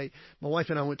people that my wife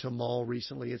and I went to a mall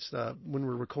recently. When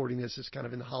we're recording this, it's kind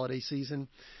of in the holiday season.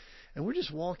 And we're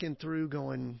just walking through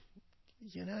going,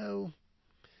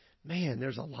 man,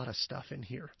 there's a lot of stuff in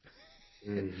here.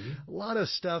 Mm-hmm. A lot of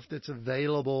stuff that's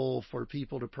available for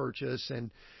people to purchase.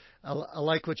 And I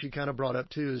like what you kind of brought up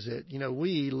too, is that,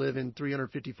 we live in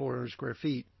 350, 400 square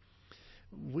feet.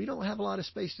 We don't have a lot of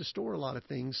space to store a lot of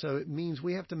things. So it means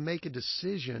we have to make a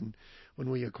decision when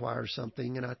we acquire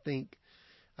something. And I think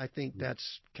I think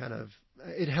that's kind of,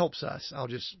 it helps us. I'll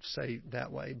just say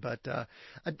that way. But I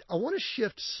want to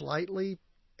shift slightly,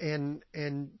 and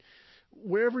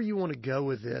wherever you want to go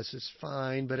with this is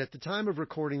fine. But at the time of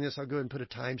recording this, I'll go ahead and put a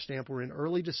timestamp. We're in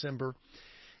early December,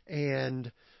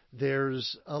 and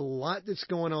there's a lot that's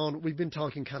going on. We've been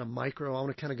talking kind of micro. I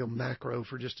want to kind of go macro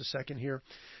for just a second here.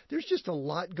 There's just a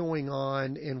lot going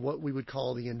on in what we would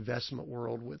call the investment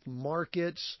world, with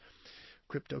markets,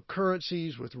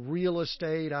 cryptocurrencies, with real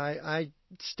estate. I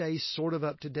stay sort of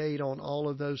up to date on all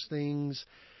of those things.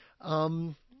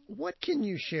 What can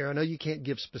you share? I know you can't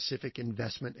give specific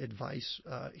investment advice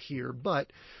here,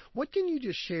 but what can you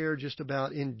just share just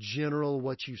about in general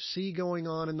what you see going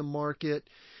on in the market,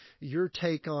 your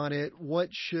take on it? What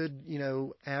should,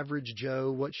 average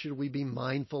Joe, what should we be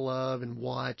mindful of and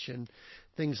watch and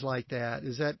things like that?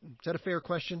 Is that a fair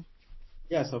question?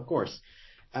 Yes, of course.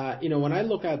 When I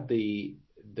look at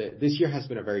this year has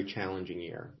been a very challenging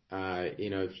year.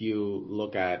 If you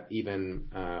look at even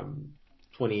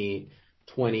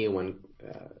 2020 when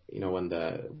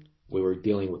we were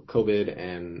dealing with COVID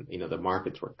and, the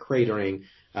markets were cratering,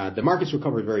 the markets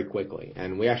recovered very quickly.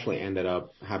 And we actually ended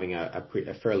up having a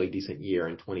fairly decent year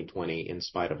in 2020 in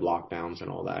spite of lockdowns and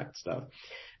all that stuff.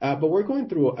 But we're going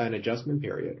through an adjustment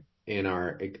period in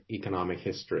our economic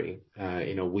history.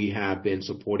 We have been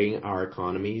supporting our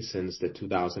economy since the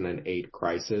 2008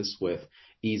 crisis with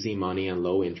easy money and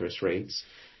low interest rates.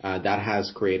 That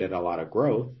has created a lot of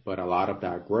growth, but a lot of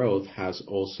that growth has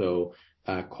also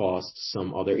caused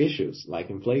some other issues like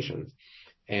inflation.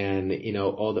 And,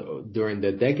 during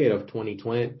the decade of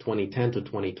 2010 to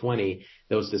 2020,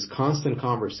 there was this constant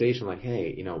conversation like,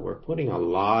 hey, we're putting a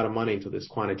lot of money into this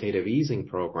quantitative easing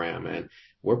program, and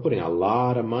we're putting a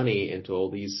lot of money into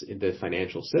all these in the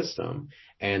financial system,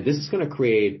 and this is going to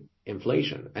create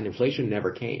inflation, and inflation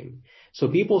never came. So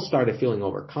people started feeling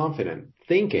overconfident,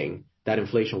 thinking that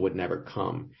inflation would never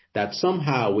come, that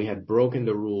somehow we had broken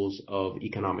the rules of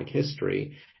economic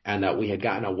history and that we had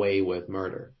gotten away with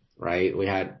murder, right? We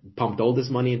had pumped all this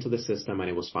money into the system and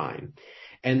it was fine.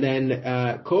 And then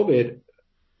COVID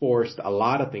forced a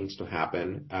lot of things to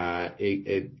happen.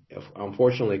 It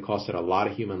unfortunately costed a lot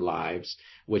of human lives,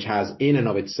 which has in and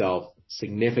of itself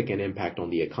significant impact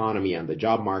on the economy and the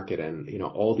job market and,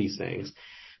 all these things.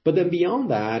 But then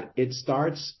beyond that, it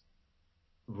starts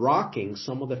rocking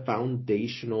some of the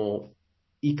foundational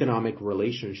economic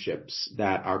relationships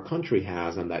that our country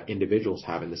has and that individuals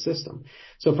have in the system.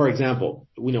 So, for example,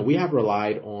 we have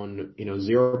relied on,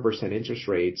 0% interest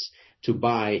rates to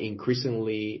buy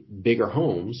increasingly bigger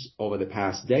homes over the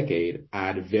past decade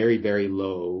at very, very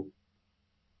low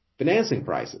financing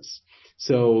prices.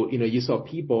 So, you saw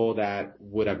people that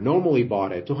would have normally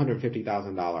bought a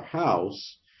 $250,000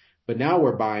 house, but now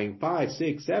we're buying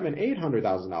 $500,000, $600,000, $700,000,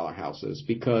 $800,000 houses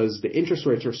because the interest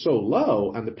rates are so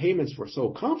low and the payments were so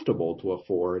comfortable to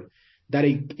afford that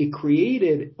it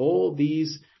created all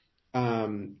these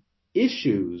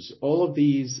issues, all of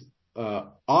these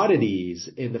oddities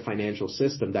in the financial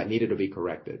system that needed to be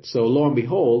corrected. So lo and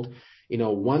behold,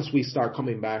 once we start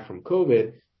coming back from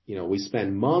COVID, we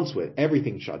spend months with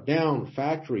everything shut down,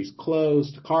 factories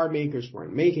closed, car makers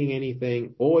weren't making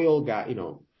anything, oil got,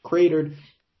 cratered.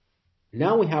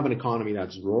 Now we have an economy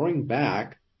that's roaring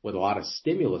back with a lot of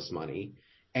stimulus money.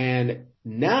 And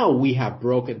now we have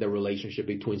broken the relationship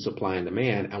between supply and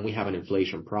demand, and we have an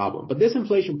inflation problem. But this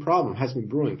inflation problem has been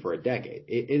brewing for a decade.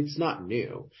 It's not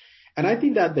new. And I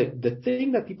think that the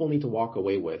thing that people need to walk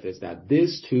away with is that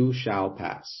this too shall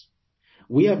pass.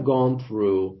 We have gone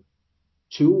through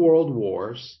 2 world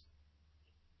wars,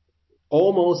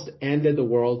 almost ended the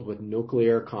world with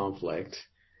nuclear conflict,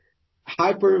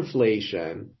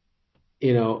 hyperinflation.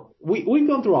 We've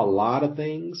gone through a lot of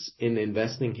things in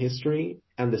investing history,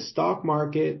 and the stock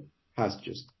market has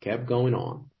just kept going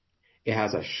on. It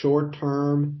has a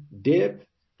short-term dip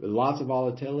with lots of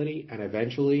volatility, and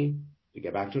eventually we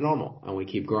get back to normal and we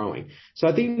keep growing. So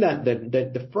I think that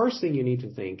the first thing you need to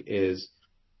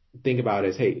think about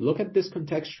is, hey, look at this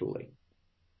contextually.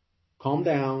 Calm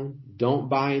down. Don't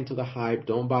buy into the hype.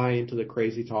 Don't buy into the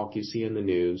crazy talk you see in the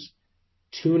news.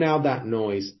 Tune out that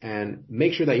noise and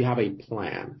make sure that you have a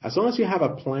plan. As long as you have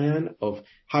a plan of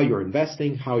how you're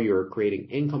investing, how you're creating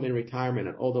income in retirement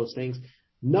and all those things,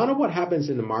 none of what happens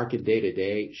in the market day to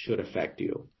day should affect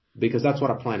you, because that's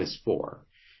what a plan is for.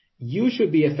 You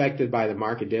should be affected by the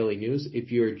market daily news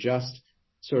if you're just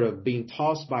sort of being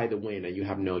tossed by the wind and you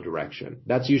have no direction.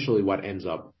 That's usually what ends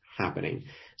up happening.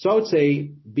 So I would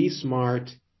say be smart.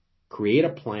 Create a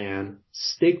plan,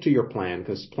 stick to your plan,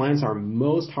 because plans are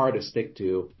most hard to stick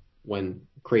to when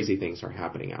crazy things are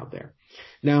happening out there.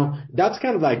 Now, that's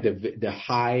kind of like the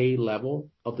high level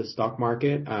of the stock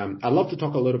market. I'd love to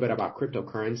talk a little bit about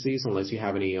cryptocurrencies, unless you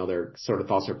have any other sort of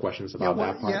thoughts or questions Yeah,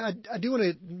 about that part. I do want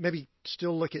to maybe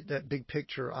still look at that big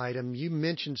picture item. You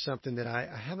mentioned something that I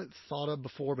haven't thought of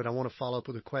before, but I want to follow up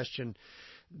with a question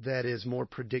that is more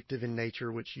predictive in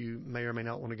nature, which you may or may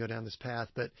not want to go down this path.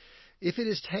 But if it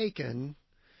has taken,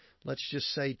 let's just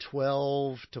say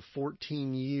 12 to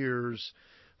 14 years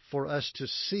for us to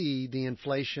see the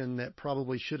inflation that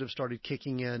probably should have started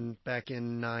kicking in back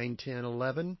in 9, 10,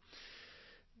 11,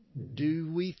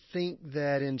 do we think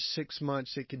that in 6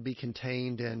 months it could be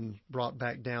contained and brought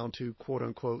back down to quote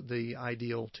unquote the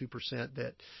ideal 2%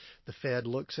 that the Fed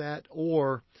looks at?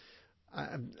 Or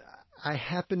I, I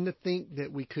happen to think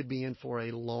that we could be in for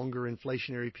a longer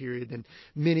inflationary period than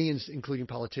many, including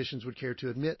politicians, would care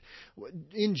to admit.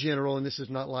 In general, and this is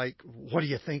not like, what do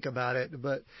you think about it?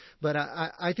 But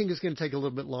I think it's going to take a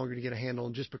little bit longer to get a handle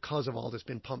on, just because of all that's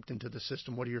been pumped into the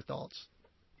system. What are your thoughts?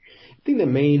 I think the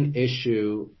main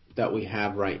issue that we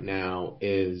have right now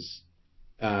is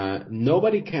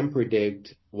nobody can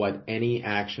predict what any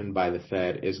action by the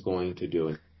Fed is going to do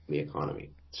in the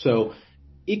economy. So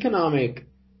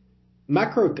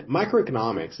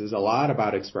microeconomics is a lot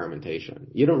about experimentation.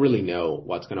 You don't really know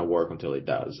what's going to work until it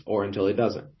does or until it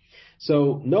doesn't.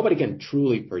 So nobody can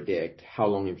truly predict how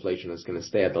long inflation is going to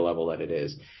stay at the level that it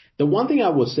is. The one thing I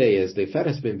will say is the Fed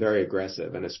has been very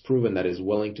aggressive and has proven that it's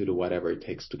willing to do whatever it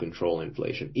takes to control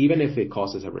inflation, even if it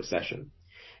causes a recession.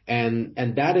 And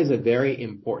that is a very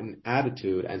important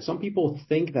attitude. And some people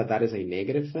think that that is a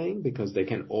negative thing because they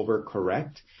can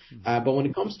overcorrect. But when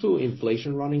it comes to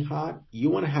inflation running hot, you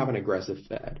want to have an aggressive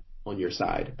Fed on your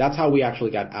side. That's how we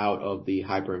actually got out of the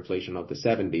hyperinflation of the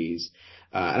 70s.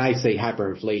 And I say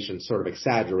hyperinflation sort of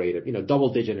exaggerated,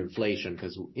 double digit inflation,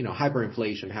 because,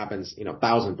 hyperinflation happens,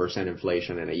 1,000%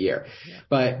 inflation in a year. Yeah.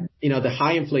 But, the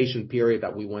high inflation period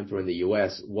that we went through in the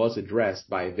U.S. was addressed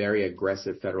by a very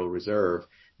aggressive Federal Reserve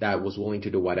that was willing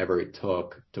to do whatever it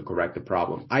took to correct the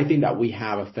problem. I think that we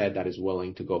have a Fed that is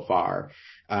willing to go far.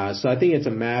 So I think it's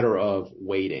a matter of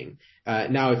waiting.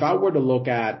 Now, if I were to look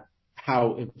at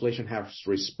how inflation has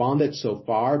responded so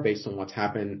far based on what's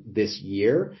happened this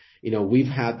year, we've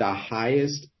had the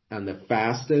highest and the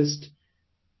fastest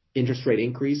interest rate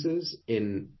increases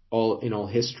in all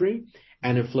history.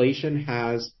 And inflation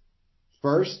has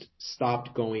first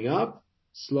stopped going up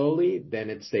slowly, then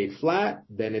it stayed flat,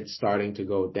 then it's starting to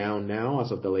go down now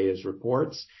as of the latest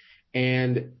reports.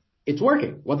 And it's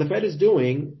working. What the Fed is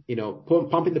doing,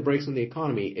 pumping the brakes on the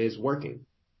economy is working.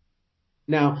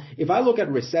 Now, if I look at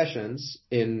recessions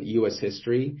in U.S.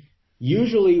 history,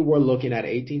 usually we're looking at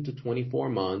 18 to 24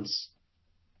 months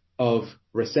of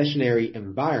recessionary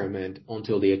environment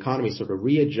until the economy sort of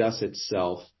readjusts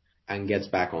itself and gets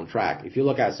back on track. If you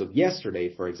look as of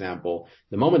yesterday, for example,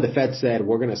 the moment the Fed said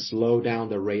we're going to slow down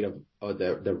the rate of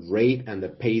the rate and the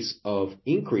pace of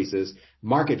increases,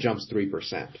 market jumps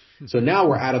 3%. So now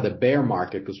we're out of the bear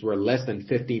market because we're less than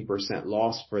 15%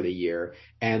 loss for the year,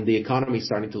 and the economy is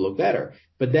starting to look better.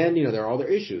 But then, there are other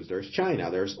issues. There's China,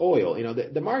 there's oil.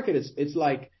 The market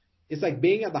it's like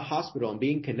being at the hospital and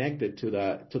being connected to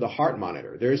the heart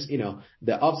monitor. There's,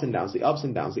 the ups and downs, the ups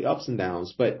and downs, the ups and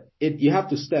downs. But you have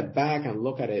to step back and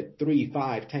look at it 3,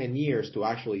 5, 10 years to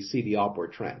actually see the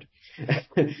upward trend.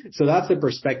 So that's the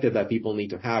perspective that people need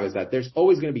to have, is that there's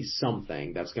always going to be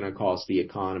something that's going to cause the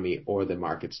economy or the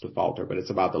markets to falter, but it's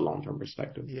about the long-term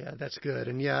perspective. Yeah, that's good.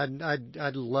 And yeah,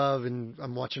 I'd love, and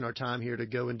I'm watching our time here, to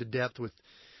go into depth with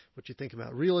what you think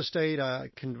about real estate. I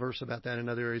converse about that in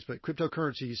other areas, but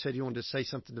cryptocurrency, you said you wanted to say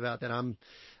something about that.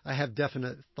 I have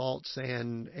definite thoughts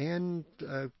and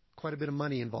quite a bit of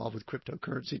money involved with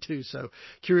cryptocurrency too. So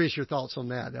curious your thoughts on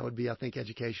that. That would be, I think,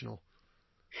 educational.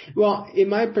 Well, in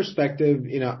my perspective,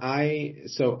 I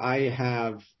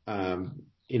have,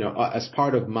 as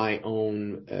part of my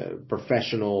own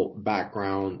professional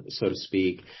background, so to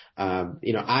speak, I've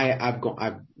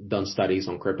done studies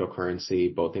on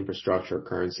cryptocurrency, both infrastructure,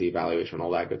 currency, valuation,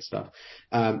 all that good stuff.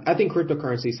 I think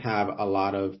cryptocurrencies have a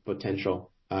lot of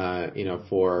potential,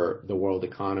 for the world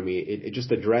economy. It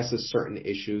just addresses certain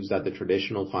issues that the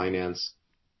traditional finance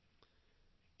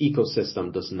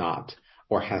ecosystem does not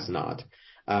or has not.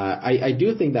 I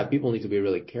do think that people need to be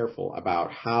really careful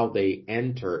about how they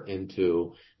enter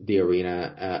into the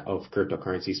arena of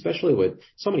cryptocurrency, especially with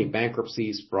so many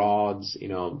bankruptcies, frauds,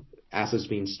 assets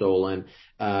being stolen.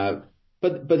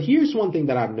 But here's one thing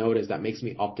that I've noticed that makes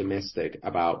me optimistic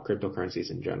about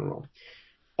cryptocurrencies in general.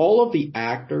 All of the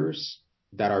actors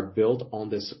that are built on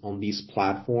these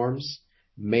platforms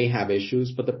may have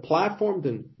issues, but the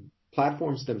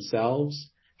platforms themselves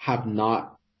have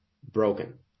not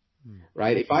broken.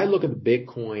 right? If I look at the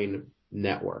Bitcoin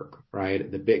network,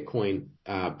 right, the Bitcoin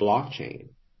blockchain,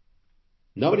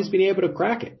 nobody's been able to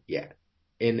crack it yet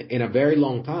in a very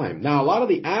long time. Now, a lot of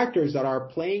the actors that are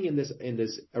playing in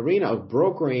this arena of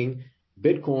brokering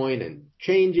Bitcoin and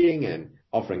changing and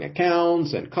offering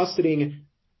accounts and custodying,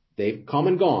 they've come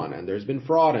and gone, and there's been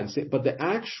fraud, but the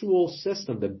actual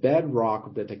system, the bedrock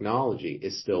of the technology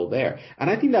is still there. And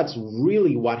I think that's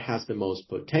really what has the most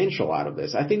potential out of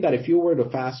this. I think that if you were to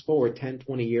fast forward 10,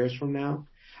 20 years from now,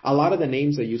 a lot of the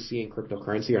names that you see in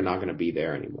cryptocurrency are not going to be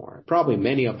there anymore. Probably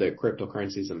many of the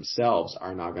cryptocurrencies themselves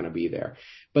are not going to be there.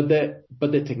 But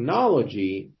the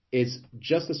technology is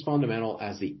just as fundamental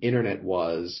as the internet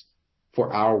was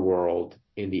for our world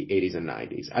in the 80s and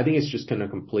 90s. I think it's just going to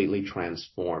completely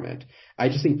transform it. I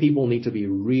just think people need to be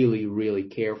really, really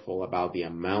careful about the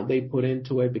amount they put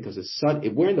into it, because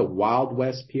we're in the Wild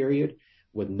West period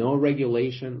with no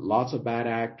regulation, lots of bad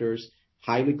actors,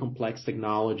 highly complex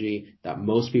technology that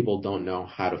most people don't know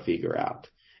how to figure out.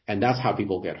 And that's how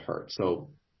people get hurt. So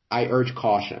I urge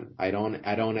caution. I don't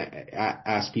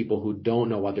ask people who don't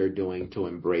know what they're doing to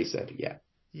embrace it yet.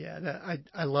 Yeah,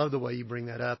 I love the way you bring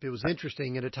that up. It was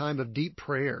interesting at a time of deep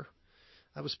prayer.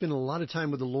 I was spending a lot of time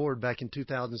with the Lord back in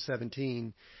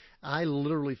 2017. I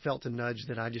literally felt a nudge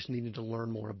that I just needed to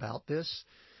learn more about this.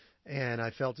 And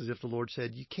I felt as if the Lord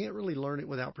said, you can't really learn it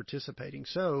without participating.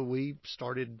 So we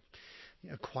started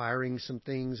acquiring some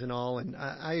things and all. And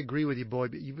I agree with you,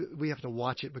 Boyd, but we have to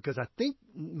watch it, because I think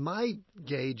my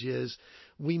gauge is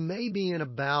we may be in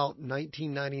about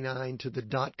 1999 to the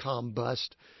dot-com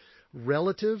bust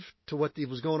relative to what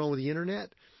was going on with the internet,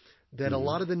 that a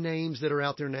lot of the names that are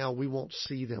out there now, we won't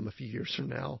see them a few years from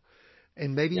now.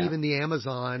 And maybe even the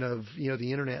Amazon of,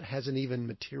 the internet hasn't even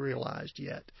materialized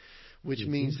yet, which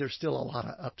means there's still a lot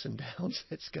of ups and downs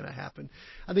that's going to happen.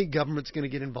 I think government's going to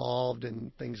get involved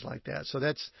and things like that. So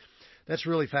that's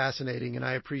really fascinating, and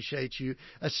I appreciate you,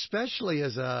 especially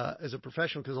as a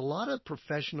professional, because a lot of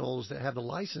professionals that have the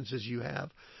licenses you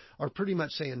have are pretty much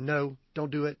saying, no,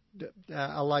 don't do it.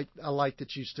 I like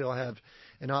that you still have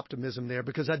an optimism there,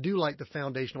 because I do like the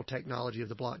foundational technology of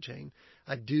the blockchain.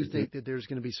 I do think that there's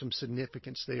going to be some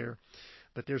significance there,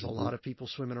 but there's a lot of people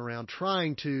swimming around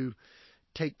trying to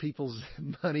take people's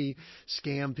money,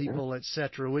 scam people,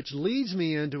 etc., which leads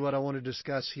me into what I want to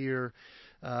discuss here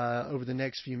over the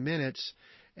next few minutes.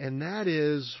 And that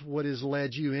is what has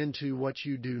led you into what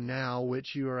you do now,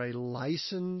 which you are a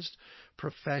licensed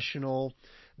professional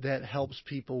that helps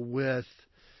people with,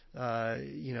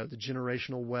 the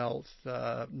generational wealth,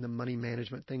 the money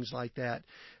management, things like that.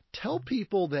 Tell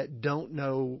people that don't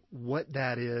know what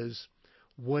that is,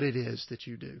 what it is that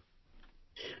you do.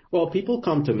 Well, people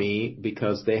come to me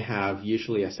because they have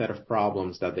usually a set of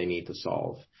problems that they need to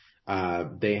solve.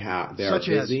 They are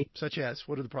busy. Such as,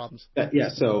 what are the problems?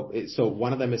 So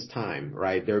one of them is time,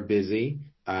 right? They're busy.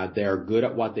 They're good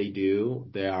at what they do.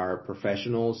 They are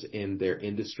professionals in their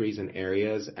industries and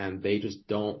areas, and they just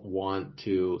don't want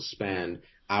to spend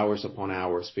hours upon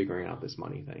hours figuring out this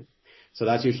money thing. So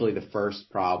that's usually the first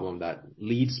problem that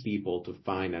leads people to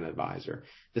find an advisor.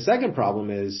 The second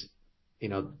problem is,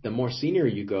 the more senior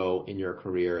you go in your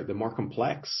career, the more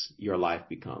complex your life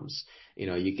becomes.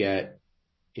 You get,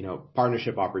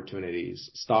 partnership opportunities,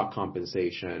 stock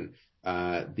compensation,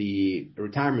 the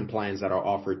retirement plans that are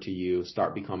offered to you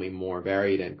start becoming more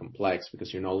varied and complex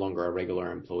because you're no longer a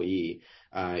regular employee.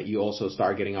 You also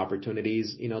start getting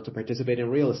opportunities, to participate in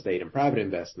real estate and private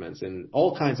investments and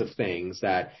all kinds of things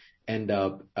that end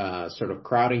up sort of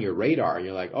crowding your radar, and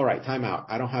you're like, all right, time out.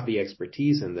 I don't have the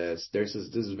expertise in this. This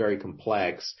is very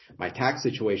complex. My tax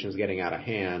situation is getting out of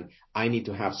hand. I need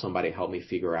to have somebody help me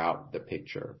figure out the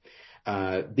picture.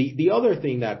 The other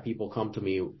thing that people come to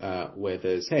me with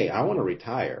is, hey, I want to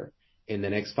retire in the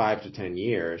next 5 to 10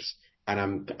 years,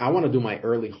 and I want to do my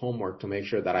early homework to make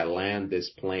sure that I land this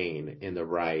plane in the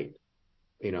right,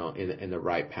 in the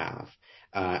right path.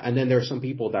 And then there are some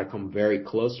people that come very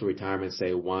close to retirement,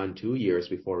 say 1-2 years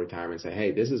before retirement, say,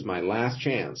 hey, this is my last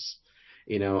chance.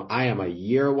 I am a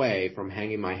year away from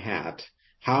hanging my hat.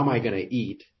 How am I going to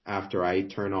eat after I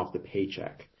turn off the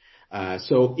paycheck?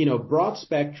 So, broad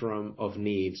spectrum of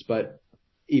needs. But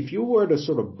if you were to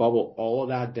sort of bubble all of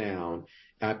that down,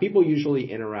 people usually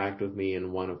interact with me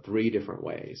in one of 3 different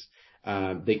ways.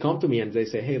 They come to me and they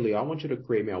say, hey, Leo, I want you to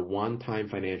create me a one-time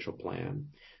financial plan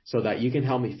so that you can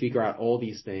help me figure out all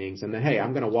these things. And then, hey,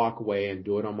 I'm going to walk away and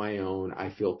do it on my own.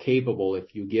 I feel capable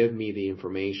if you give me the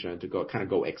information to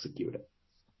go execute it.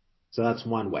 So that's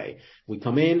one way. We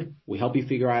come in, we help you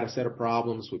figure out a set of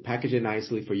problems, we package it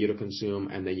nicely for you to consume,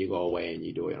 and then you go away and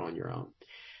you do it on your own.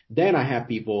 Then I have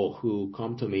people who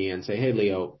come to me and say, hey,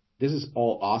 Leo, this is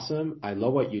all awesome. I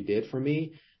love what you did for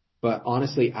me. But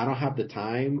honestly, I don't have the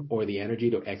time or the energy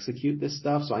to execute this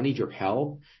stuff. So I need your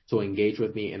help to engage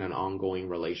with me in an ongoing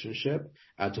relationship,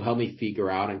 to help me figure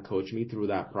out and coach me through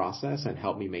that process and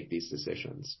help me make these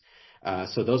decisions.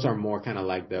 So those are more kind of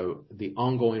like the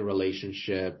ongoing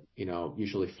relationship,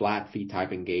 usually flat fee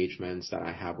type engagements that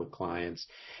I have with clients.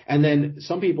 And then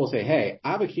some people say, hey,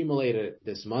 I've accumulated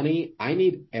this money. I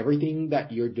need everything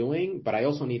that you're doing, but I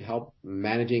also need help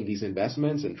managing these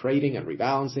investments and trading and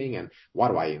rebalancing. And what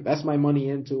do I invest my money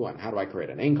into? And how do I create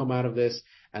an income out of this?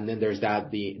 And then there's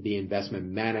the investment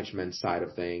management side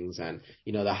of things. And,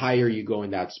 the higher you go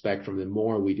in that spectrum, the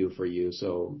more we do for you.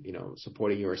 So,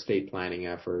 supporting your estate planning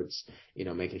efforts,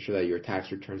 making sure that your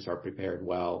tax returns are prepared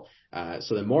well.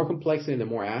 So the more complexity and the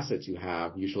more assets you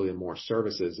have, usually the more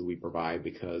services we provide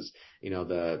because,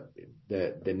 the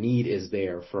need is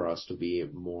there for us to be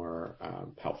more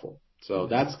helpful. So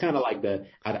that's kind of like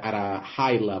at a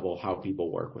high level how people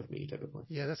work with me typically.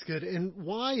 Yeah, that's good. And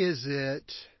why is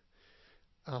it?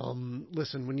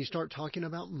 Listen, when you start talking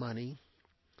about money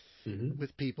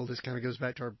with people, this kind of goes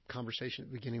back to our conversation at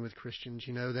the beginning with Christians.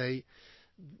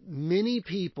 Many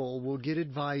people will get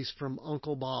advice from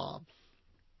Uncle Bob.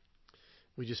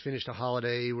 We just finished a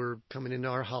holiday. We're coming into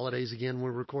our holidays again.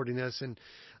 We're recording this, and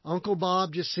Uncle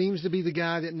Bob just seems to be the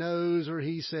guy that knows, or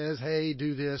he says, hey,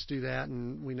 do this, do that,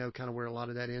 and we know kind of where a lot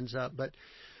of that ends up. But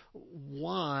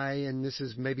why, and this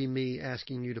is maybe me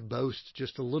asking you to boast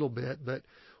just a little bit, but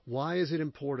why is it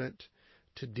important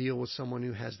to deal with someone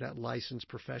who has that licensed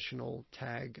professional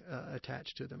tag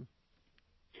attached to them?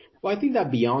 Well, I think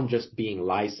that beyond just being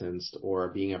licensed or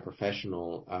being a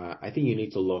professional, I think you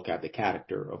need to look at the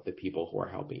character of the people who are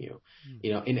helping you.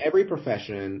 In every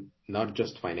profession, not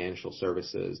just financial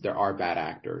services, there are bad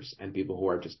actors and people who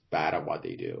are just bad at what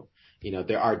they do.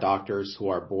 There are doctors who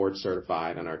are board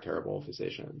certified and are terrible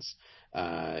physicians.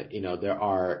 There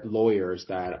are lawyers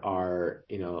that are,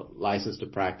 licensed to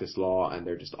practice law and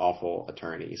they're just awful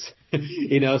attorneys.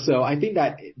 So I think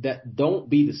that don't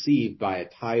be deceived by a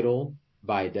title,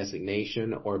 by a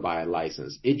designation, or by a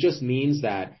license. It just means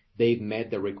that they've met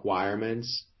the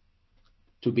requirements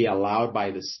to be allowed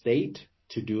by the state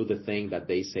to do the thing that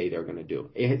they say they're going to do.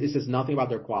 This is nothing about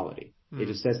their quality. It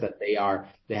just says that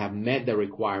they have met the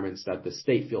requirements that the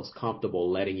state feels comfortable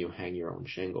letting you hang your own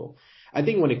shingle. I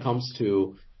think when it comes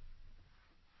to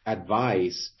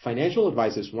advice, financial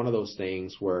advice is one of those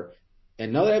things where,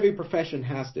 and not every profession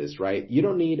has this, right? You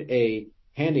don't need a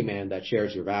handyman that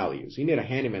shares your values. You need a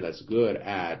handyman that's good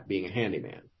at being a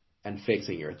handyman and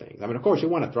fixing your things. I mean, of course, you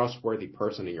want a trustworthy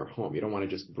person in your home. You don't want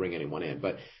to just bring anyone in.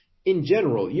 But in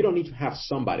general, you don't need to have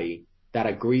somebody that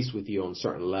agrees with you on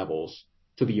certain levels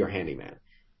to be your handyman.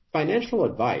 Financial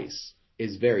advice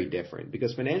is very different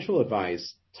because financial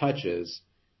advice touches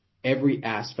every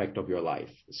aspect of your life.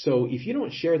 So if you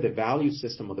don't share the value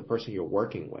system of the person you're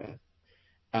working with,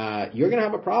 you're going to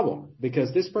have a problem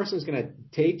because this person is going to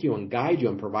take you and guide you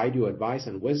and provide you advice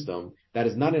and wisdom that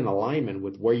is not in alignment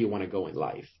with where you want to go in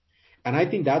life. And I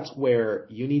think that's where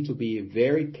you need to be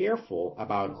very careful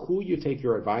about who you take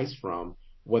your advice from,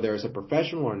 whether it's a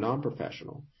professional or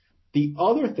non-professional. The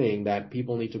other thing that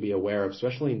people need to be aware of,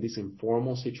 especially in these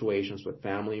informal situations with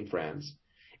family and friends,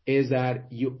 is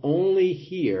that you only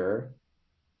hear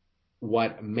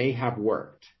what may have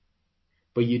worked,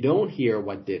 but you don't hear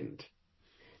what didn't.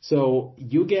 So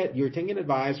you're taking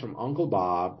advice from Uncle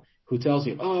Bob who tells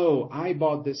you, oh, I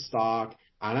bought this stock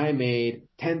and I made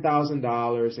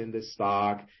 $10,000 in this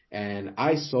stock and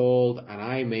I sold and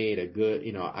I made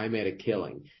I made a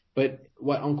killing. But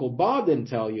what Uncle Bob didn't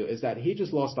tell you is that he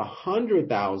just lost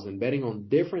 $100,000 betting on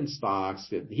different stocks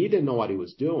that he didn't know what he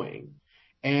was doing.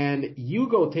 And you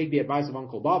go take the advice of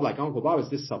Uncle Bob, like Uncle Bob is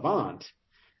this savant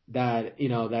that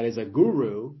is a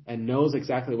guru and knows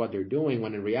exactly what they're doing,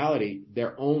 when in reality,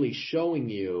 they're only showing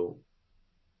you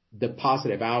the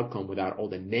positive outcome without all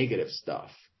the negative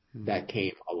stuff that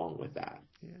came along with that.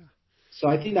 Yeah. So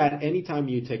I think that anytime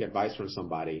you take advice from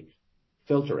somebody,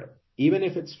 filter it. Even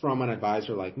if it's from an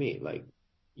advisor like me, like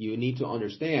you need to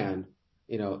understand,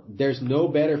 there's no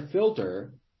better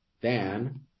filter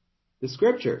than the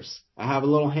scriptures. I have a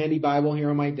little handy Bible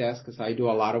here on my desk because I do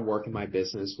a lot of work in my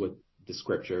business with the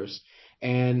scriptures.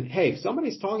 And hey, if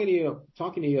somebody's talking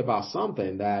to you about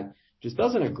something that just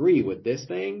doesn't agree with this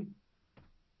thing,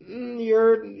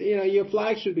 your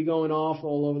flag should be going off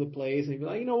all over the place, and you'd be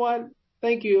like, you know what?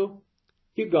 Thank you.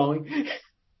 Keep going.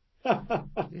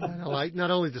 Yeah, like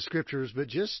not only the scriptures, but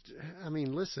just,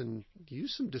 listen,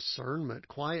 use some discernment,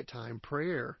 quiet time,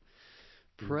 prayer.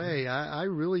 Pray. I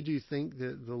really do think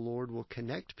that the Lord will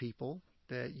connect people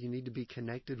that you need to be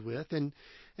connected with,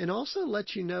 and also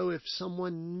let you know if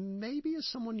someone maybe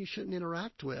is someone you shouldn't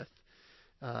interact with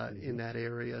in that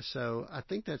area. So I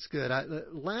think that's good. The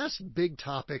last big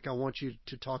topic I want you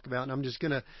to talk about, and I'm just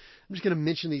gonna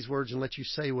mention these words and let you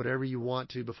say whatever you want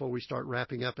to before we start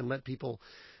wrapping up and let people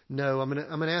know. I'm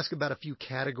gonna ask about a few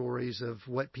categories of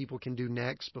what people can do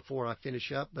next before I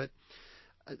finish up. But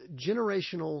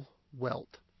generational wealth.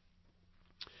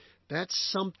 That's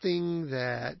something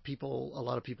that a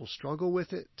lot of people struggle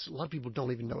with it. A lot of people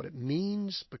don't even know what it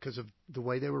means because of the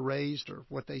way they were raised or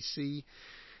what they see.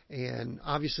 And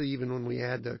obviously, even when we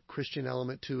add the Christian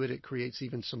element to it, it creates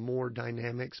even some more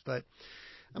dynamics. But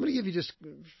I'm going to give you just a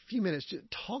few minutes to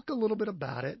talk a little bit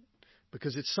about it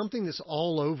because it's something that's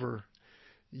all over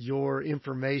your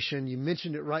information. You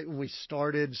mentioned it right when we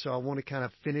started, so I want to kind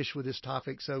of finish with this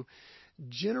topic. So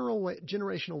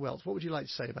generational wealth, what would you like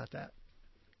to say about that?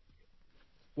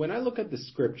 When I look at the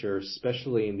scriptures,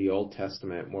 especially in the Old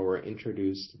Testament, where we're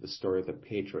introduced to the story of the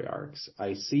patriarchs,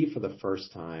 I see for the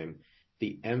first time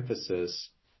the emphasis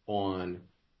on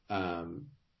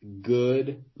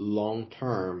good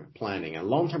long-term planning. And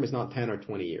long-term is not 10 or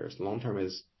 20 years. Long-term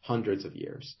is hundreds of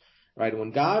years, right?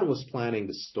 When God was planning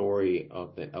the story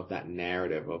of that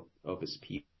narrative of his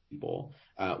people,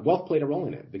 wealth played a role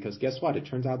in it, because guess what? It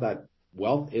turns out that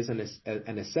wealth is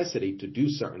a necessity to do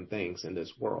certain things in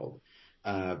this world.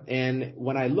 And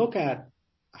when I look at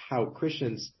how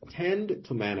Christians tend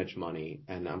to manage money,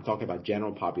 and I'm talking about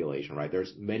general population, right?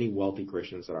 There's many wealthy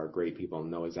Christians that are great people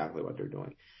and know exactly what they're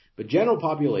doing. But general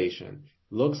population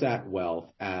looks at wealth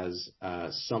as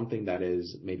something that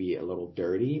is maybe a little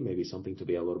dirty, maybe something to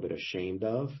be a little bit ashamed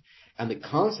of. And the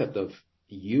concept of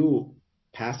you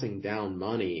passing down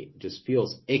money just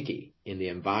feels icky in the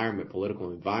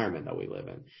political environment that we live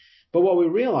in. But what we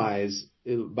realize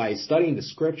by studying the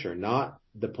scripture, not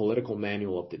the political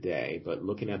manual of the day, but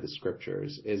looking at the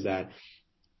scriptures, is that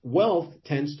wealth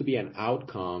tends to be an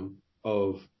outcome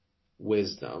of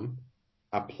wisdom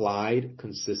applied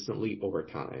consistently over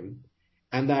time,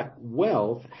 and that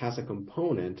wealth has a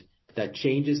component that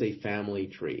changes a family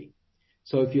tree.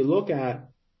 So if you look at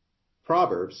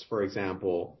Proverbs, for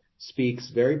example, speaks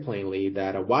very plainly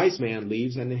that a wise man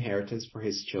leaves an inheritance for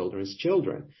his children's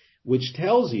children, which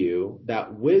tells you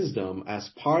that wisdom, as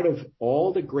part of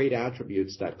all the great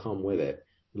attributes that come with it,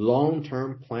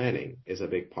 long-term planning is a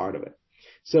big part of it.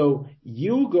 So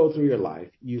you go through your life,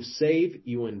 you save,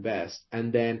 you invest,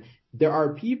 and then there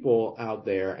are people out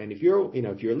there, and if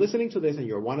you're listening to this and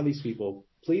you're one of these people,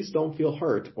 please don't feel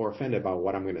hurt or offended by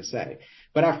what I'm going to say.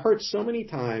 But I've heard so many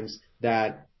times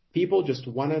that people just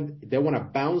want to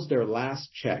bounce their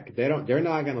last check. They're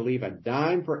not going to leave a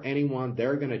dime for anyone.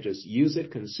 They're going to just use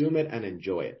it, consume it, and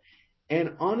enjoy it.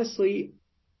 And honestly,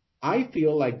 I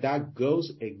feel like that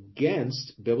goes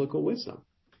against biblical wisdom,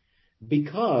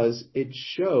 because it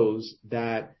shows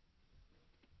that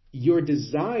your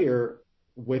desire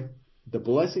with the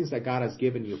blessings that God has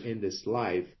given you in this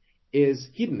life is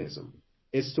hedonism.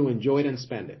 It's to enjoy it and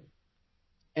spend it.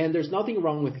 And there's nothing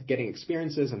wrong with getting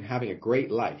experiences and having a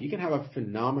great life. You can have a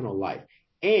phenomenal life.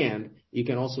 And you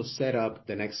can also set up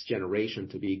the next generation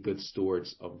to be good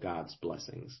stewards of God's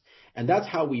blessings. And that's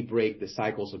how we break the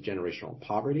cycles of generational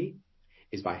poverty,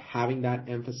 is by having that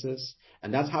emphasis.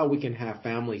 And that's how we can have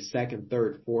families, second,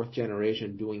 third, fourth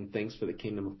generation doing things for the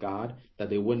kingdom of God that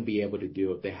they wouldn't be able to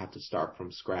do if they had to start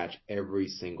from scratch every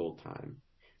single time.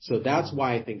 So that's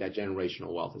why I think that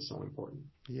generational wealth is so important.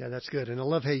 Yeah, that's good. And I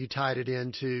love how you tied it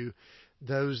into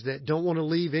those that don't want to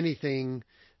leave anything.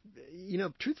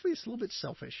 Truthfully, it's a little bit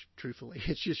selfish, truthfully.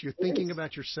 It's just you're thinking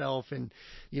about yourself. And,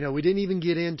 we didn't even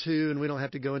get into, and we don't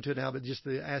have to go into it now, but just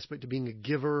the aspect of being a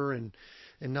giver and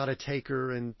not a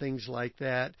taker and things like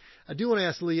that. I do want to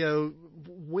ask Leo,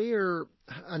 where,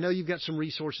 I know you've got some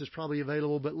resources probably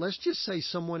available, but let's just say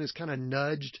someone is kind of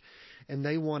nudged and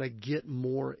they want to get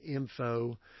more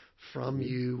info from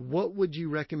you. What would you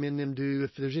recommend them do? If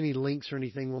there's any links or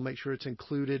anything, we'll make sure it's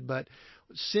included, but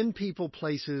send people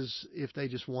places if they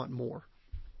just want more.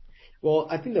 Well,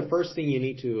 I think the first thing you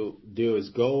need to do is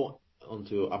go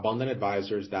onto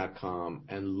abundantadvisors.com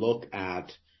and look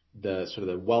at the sort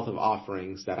of the wealth of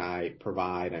offerings that I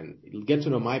provide and get to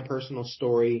know my personal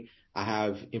story. I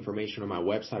have information on my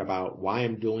website about why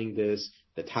I'm doing this,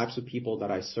 the types of people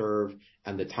that I serve,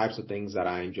 and the types of things that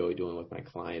I enjoy doing with my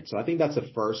clients. So I think that's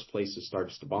the first place to start,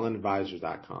 just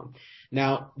abundantadvisors.com.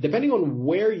 Now, depending on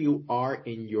where you are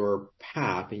in your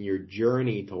path, in your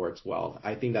journey towards wealth,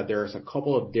 I think that there's a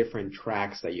couple of different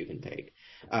tracks that you can take.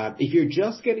 If you're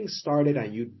just getting started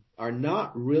and you are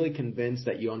not really convinced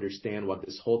that you understand what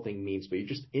this whole thing means, but you're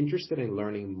just interested in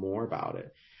learning more about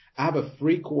it, I have a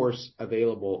free course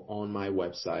available on my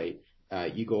website.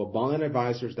 You go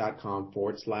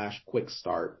abundantadvisors.com/quick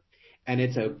start. And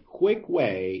it's a quick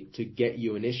way to get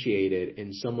you initiated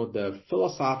in some of the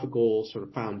philosophical sort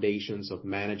of foundations of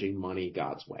managing money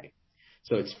God's way.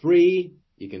 So it's free.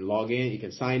 You can log in, you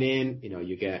can sign in,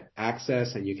 you get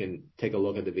access and you can take a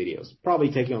look at the videos.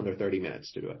 Probably take you under 30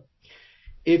 minutes to do it.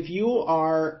 If you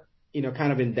are,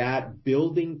 kind of in that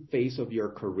building phase of your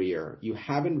career, you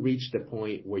haven't reached the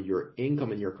point where your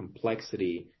income and your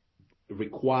complexity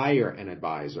require an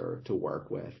advisor to work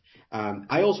with.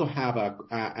 I also have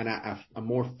a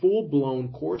more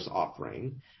full-blown course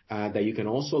offering that you can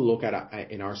also look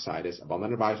at in our site is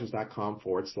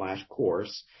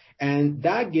abundantadvisors.com/course. And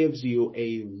that gives you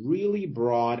a really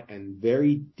broad and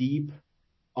very deep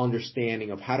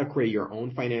understanding of how to create your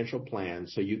own financial plan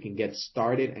so you can get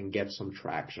started and get some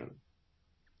traction.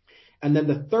 And then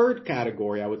the third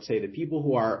category, I would say the people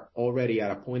who are already at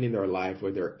a point in their life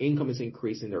where their income is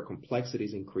increasing, their complexity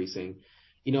is increasing,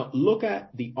 look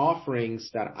at the offerings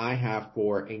that I have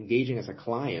for engaging as a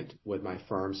client with my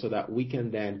firm so that we can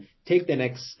then take the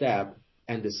next step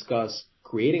and discuss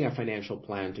creating a financial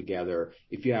plan together.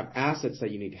 If you have assets that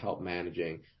you need help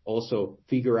managing, also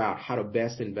figure out how to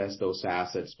best invest those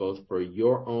assets, both for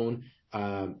your own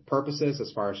purposes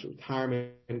as far as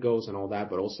retirement goes and all that,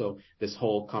 but also this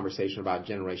whole conversation about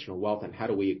generational wealth and how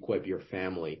do we equip your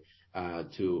family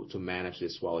to manage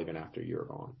this well even after you're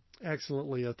gone. Excellent,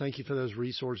 Leo. Thank you for those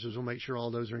resources. We'll make sure all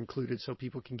those are included so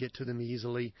people can get to them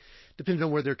easily, depending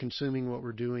on where they're consuming what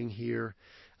we're doing here.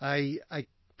 I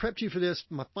prepped you for this.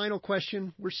 My final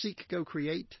question, we're Seek, Go,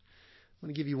 Create. I'm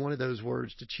going to give you one of those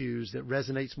words to choose that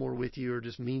resonates more with you or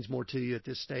just means more to you at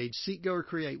this stage. Seek, go, or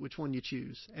create. Which one you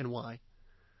choose and why?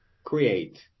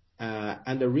 Create.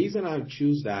 And the reason I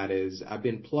choose that is I've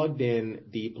been plugged in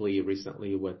deeply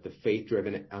recently with the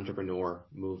faith-driven entrepreneur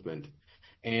movement.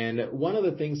 And one of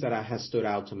the things that has stood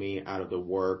out to me out of the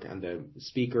work and the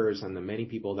speakers and the many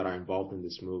people that are involved in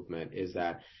this movement is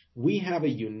that we have a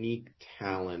unique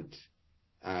talent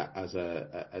as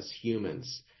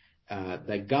humans.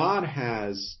 That God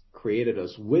has created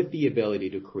us with the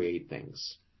ability to create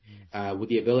things, with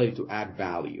the ability to add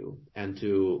value and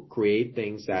to create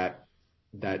things that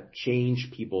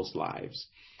change people's lives.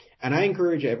 And I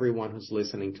encourage everyone who's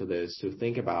listening to this to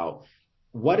think about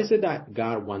what is it that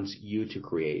God wants you to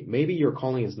create. Maybe your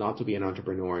calling is not to be an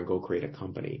entrepreneur and go create a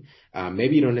company.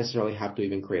 Maybe you don't necessarily have to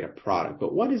even create a product,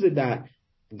 but what is it that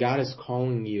God is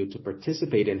calling you to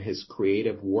participate in his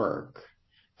creative work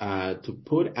to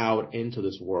put out into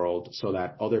this world so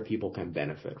that other people can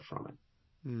benefit from it.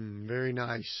 Very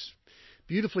nice.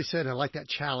 Beautifully said. I like that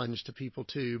challenge to people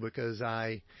too, because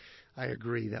I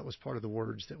agree that was part of the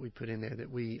words that we put in there,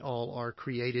 that we all are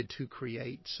created to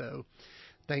create. So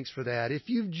thanks for that. If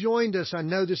you've joined us, I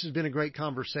know this has been a great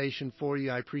conversation for you.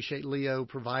 I appreciate Leo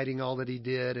providing all that he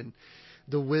did and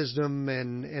the wisdom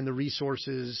and the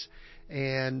resources.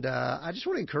 And I just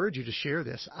want to encourage you to share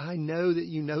this. I know that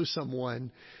you know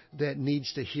someone that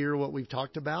needs to hear what we've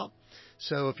talked about.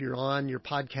 So if you're on your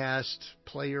podcast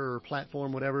player or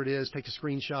platform, whatever it is, take a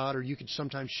screenshot, or you could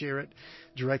sometimes share it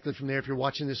directly from there. If you're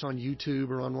watching this on YouTube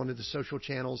or on one of the social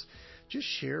channels, just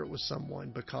share it with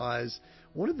someone, because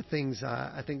one of the things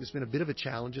I think that's been a bit of a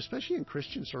challenge, especially in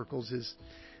Christian circles, is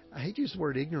I hate to use the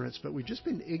word ignorance, but we've just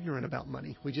been ignorant about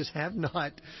money. We just have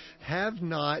not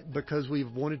because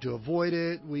we've wanted to avoid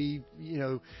it. We,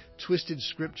 twisted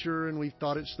scripture and we've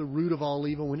thought it's the root of all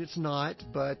evil when it's not.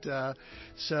 But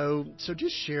so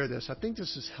just share this. I think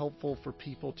this is helpful for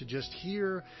people to just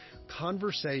hear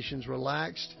conversations,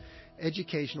 relaxed,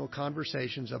 educational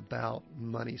conversations about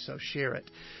money. So share it.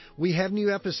 We have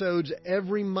new episodes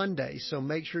every Monday, so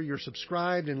make sure you're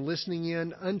subscribed and listening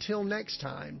in. Until next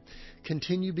time,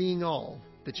 continue being all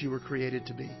that you were created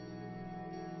to be.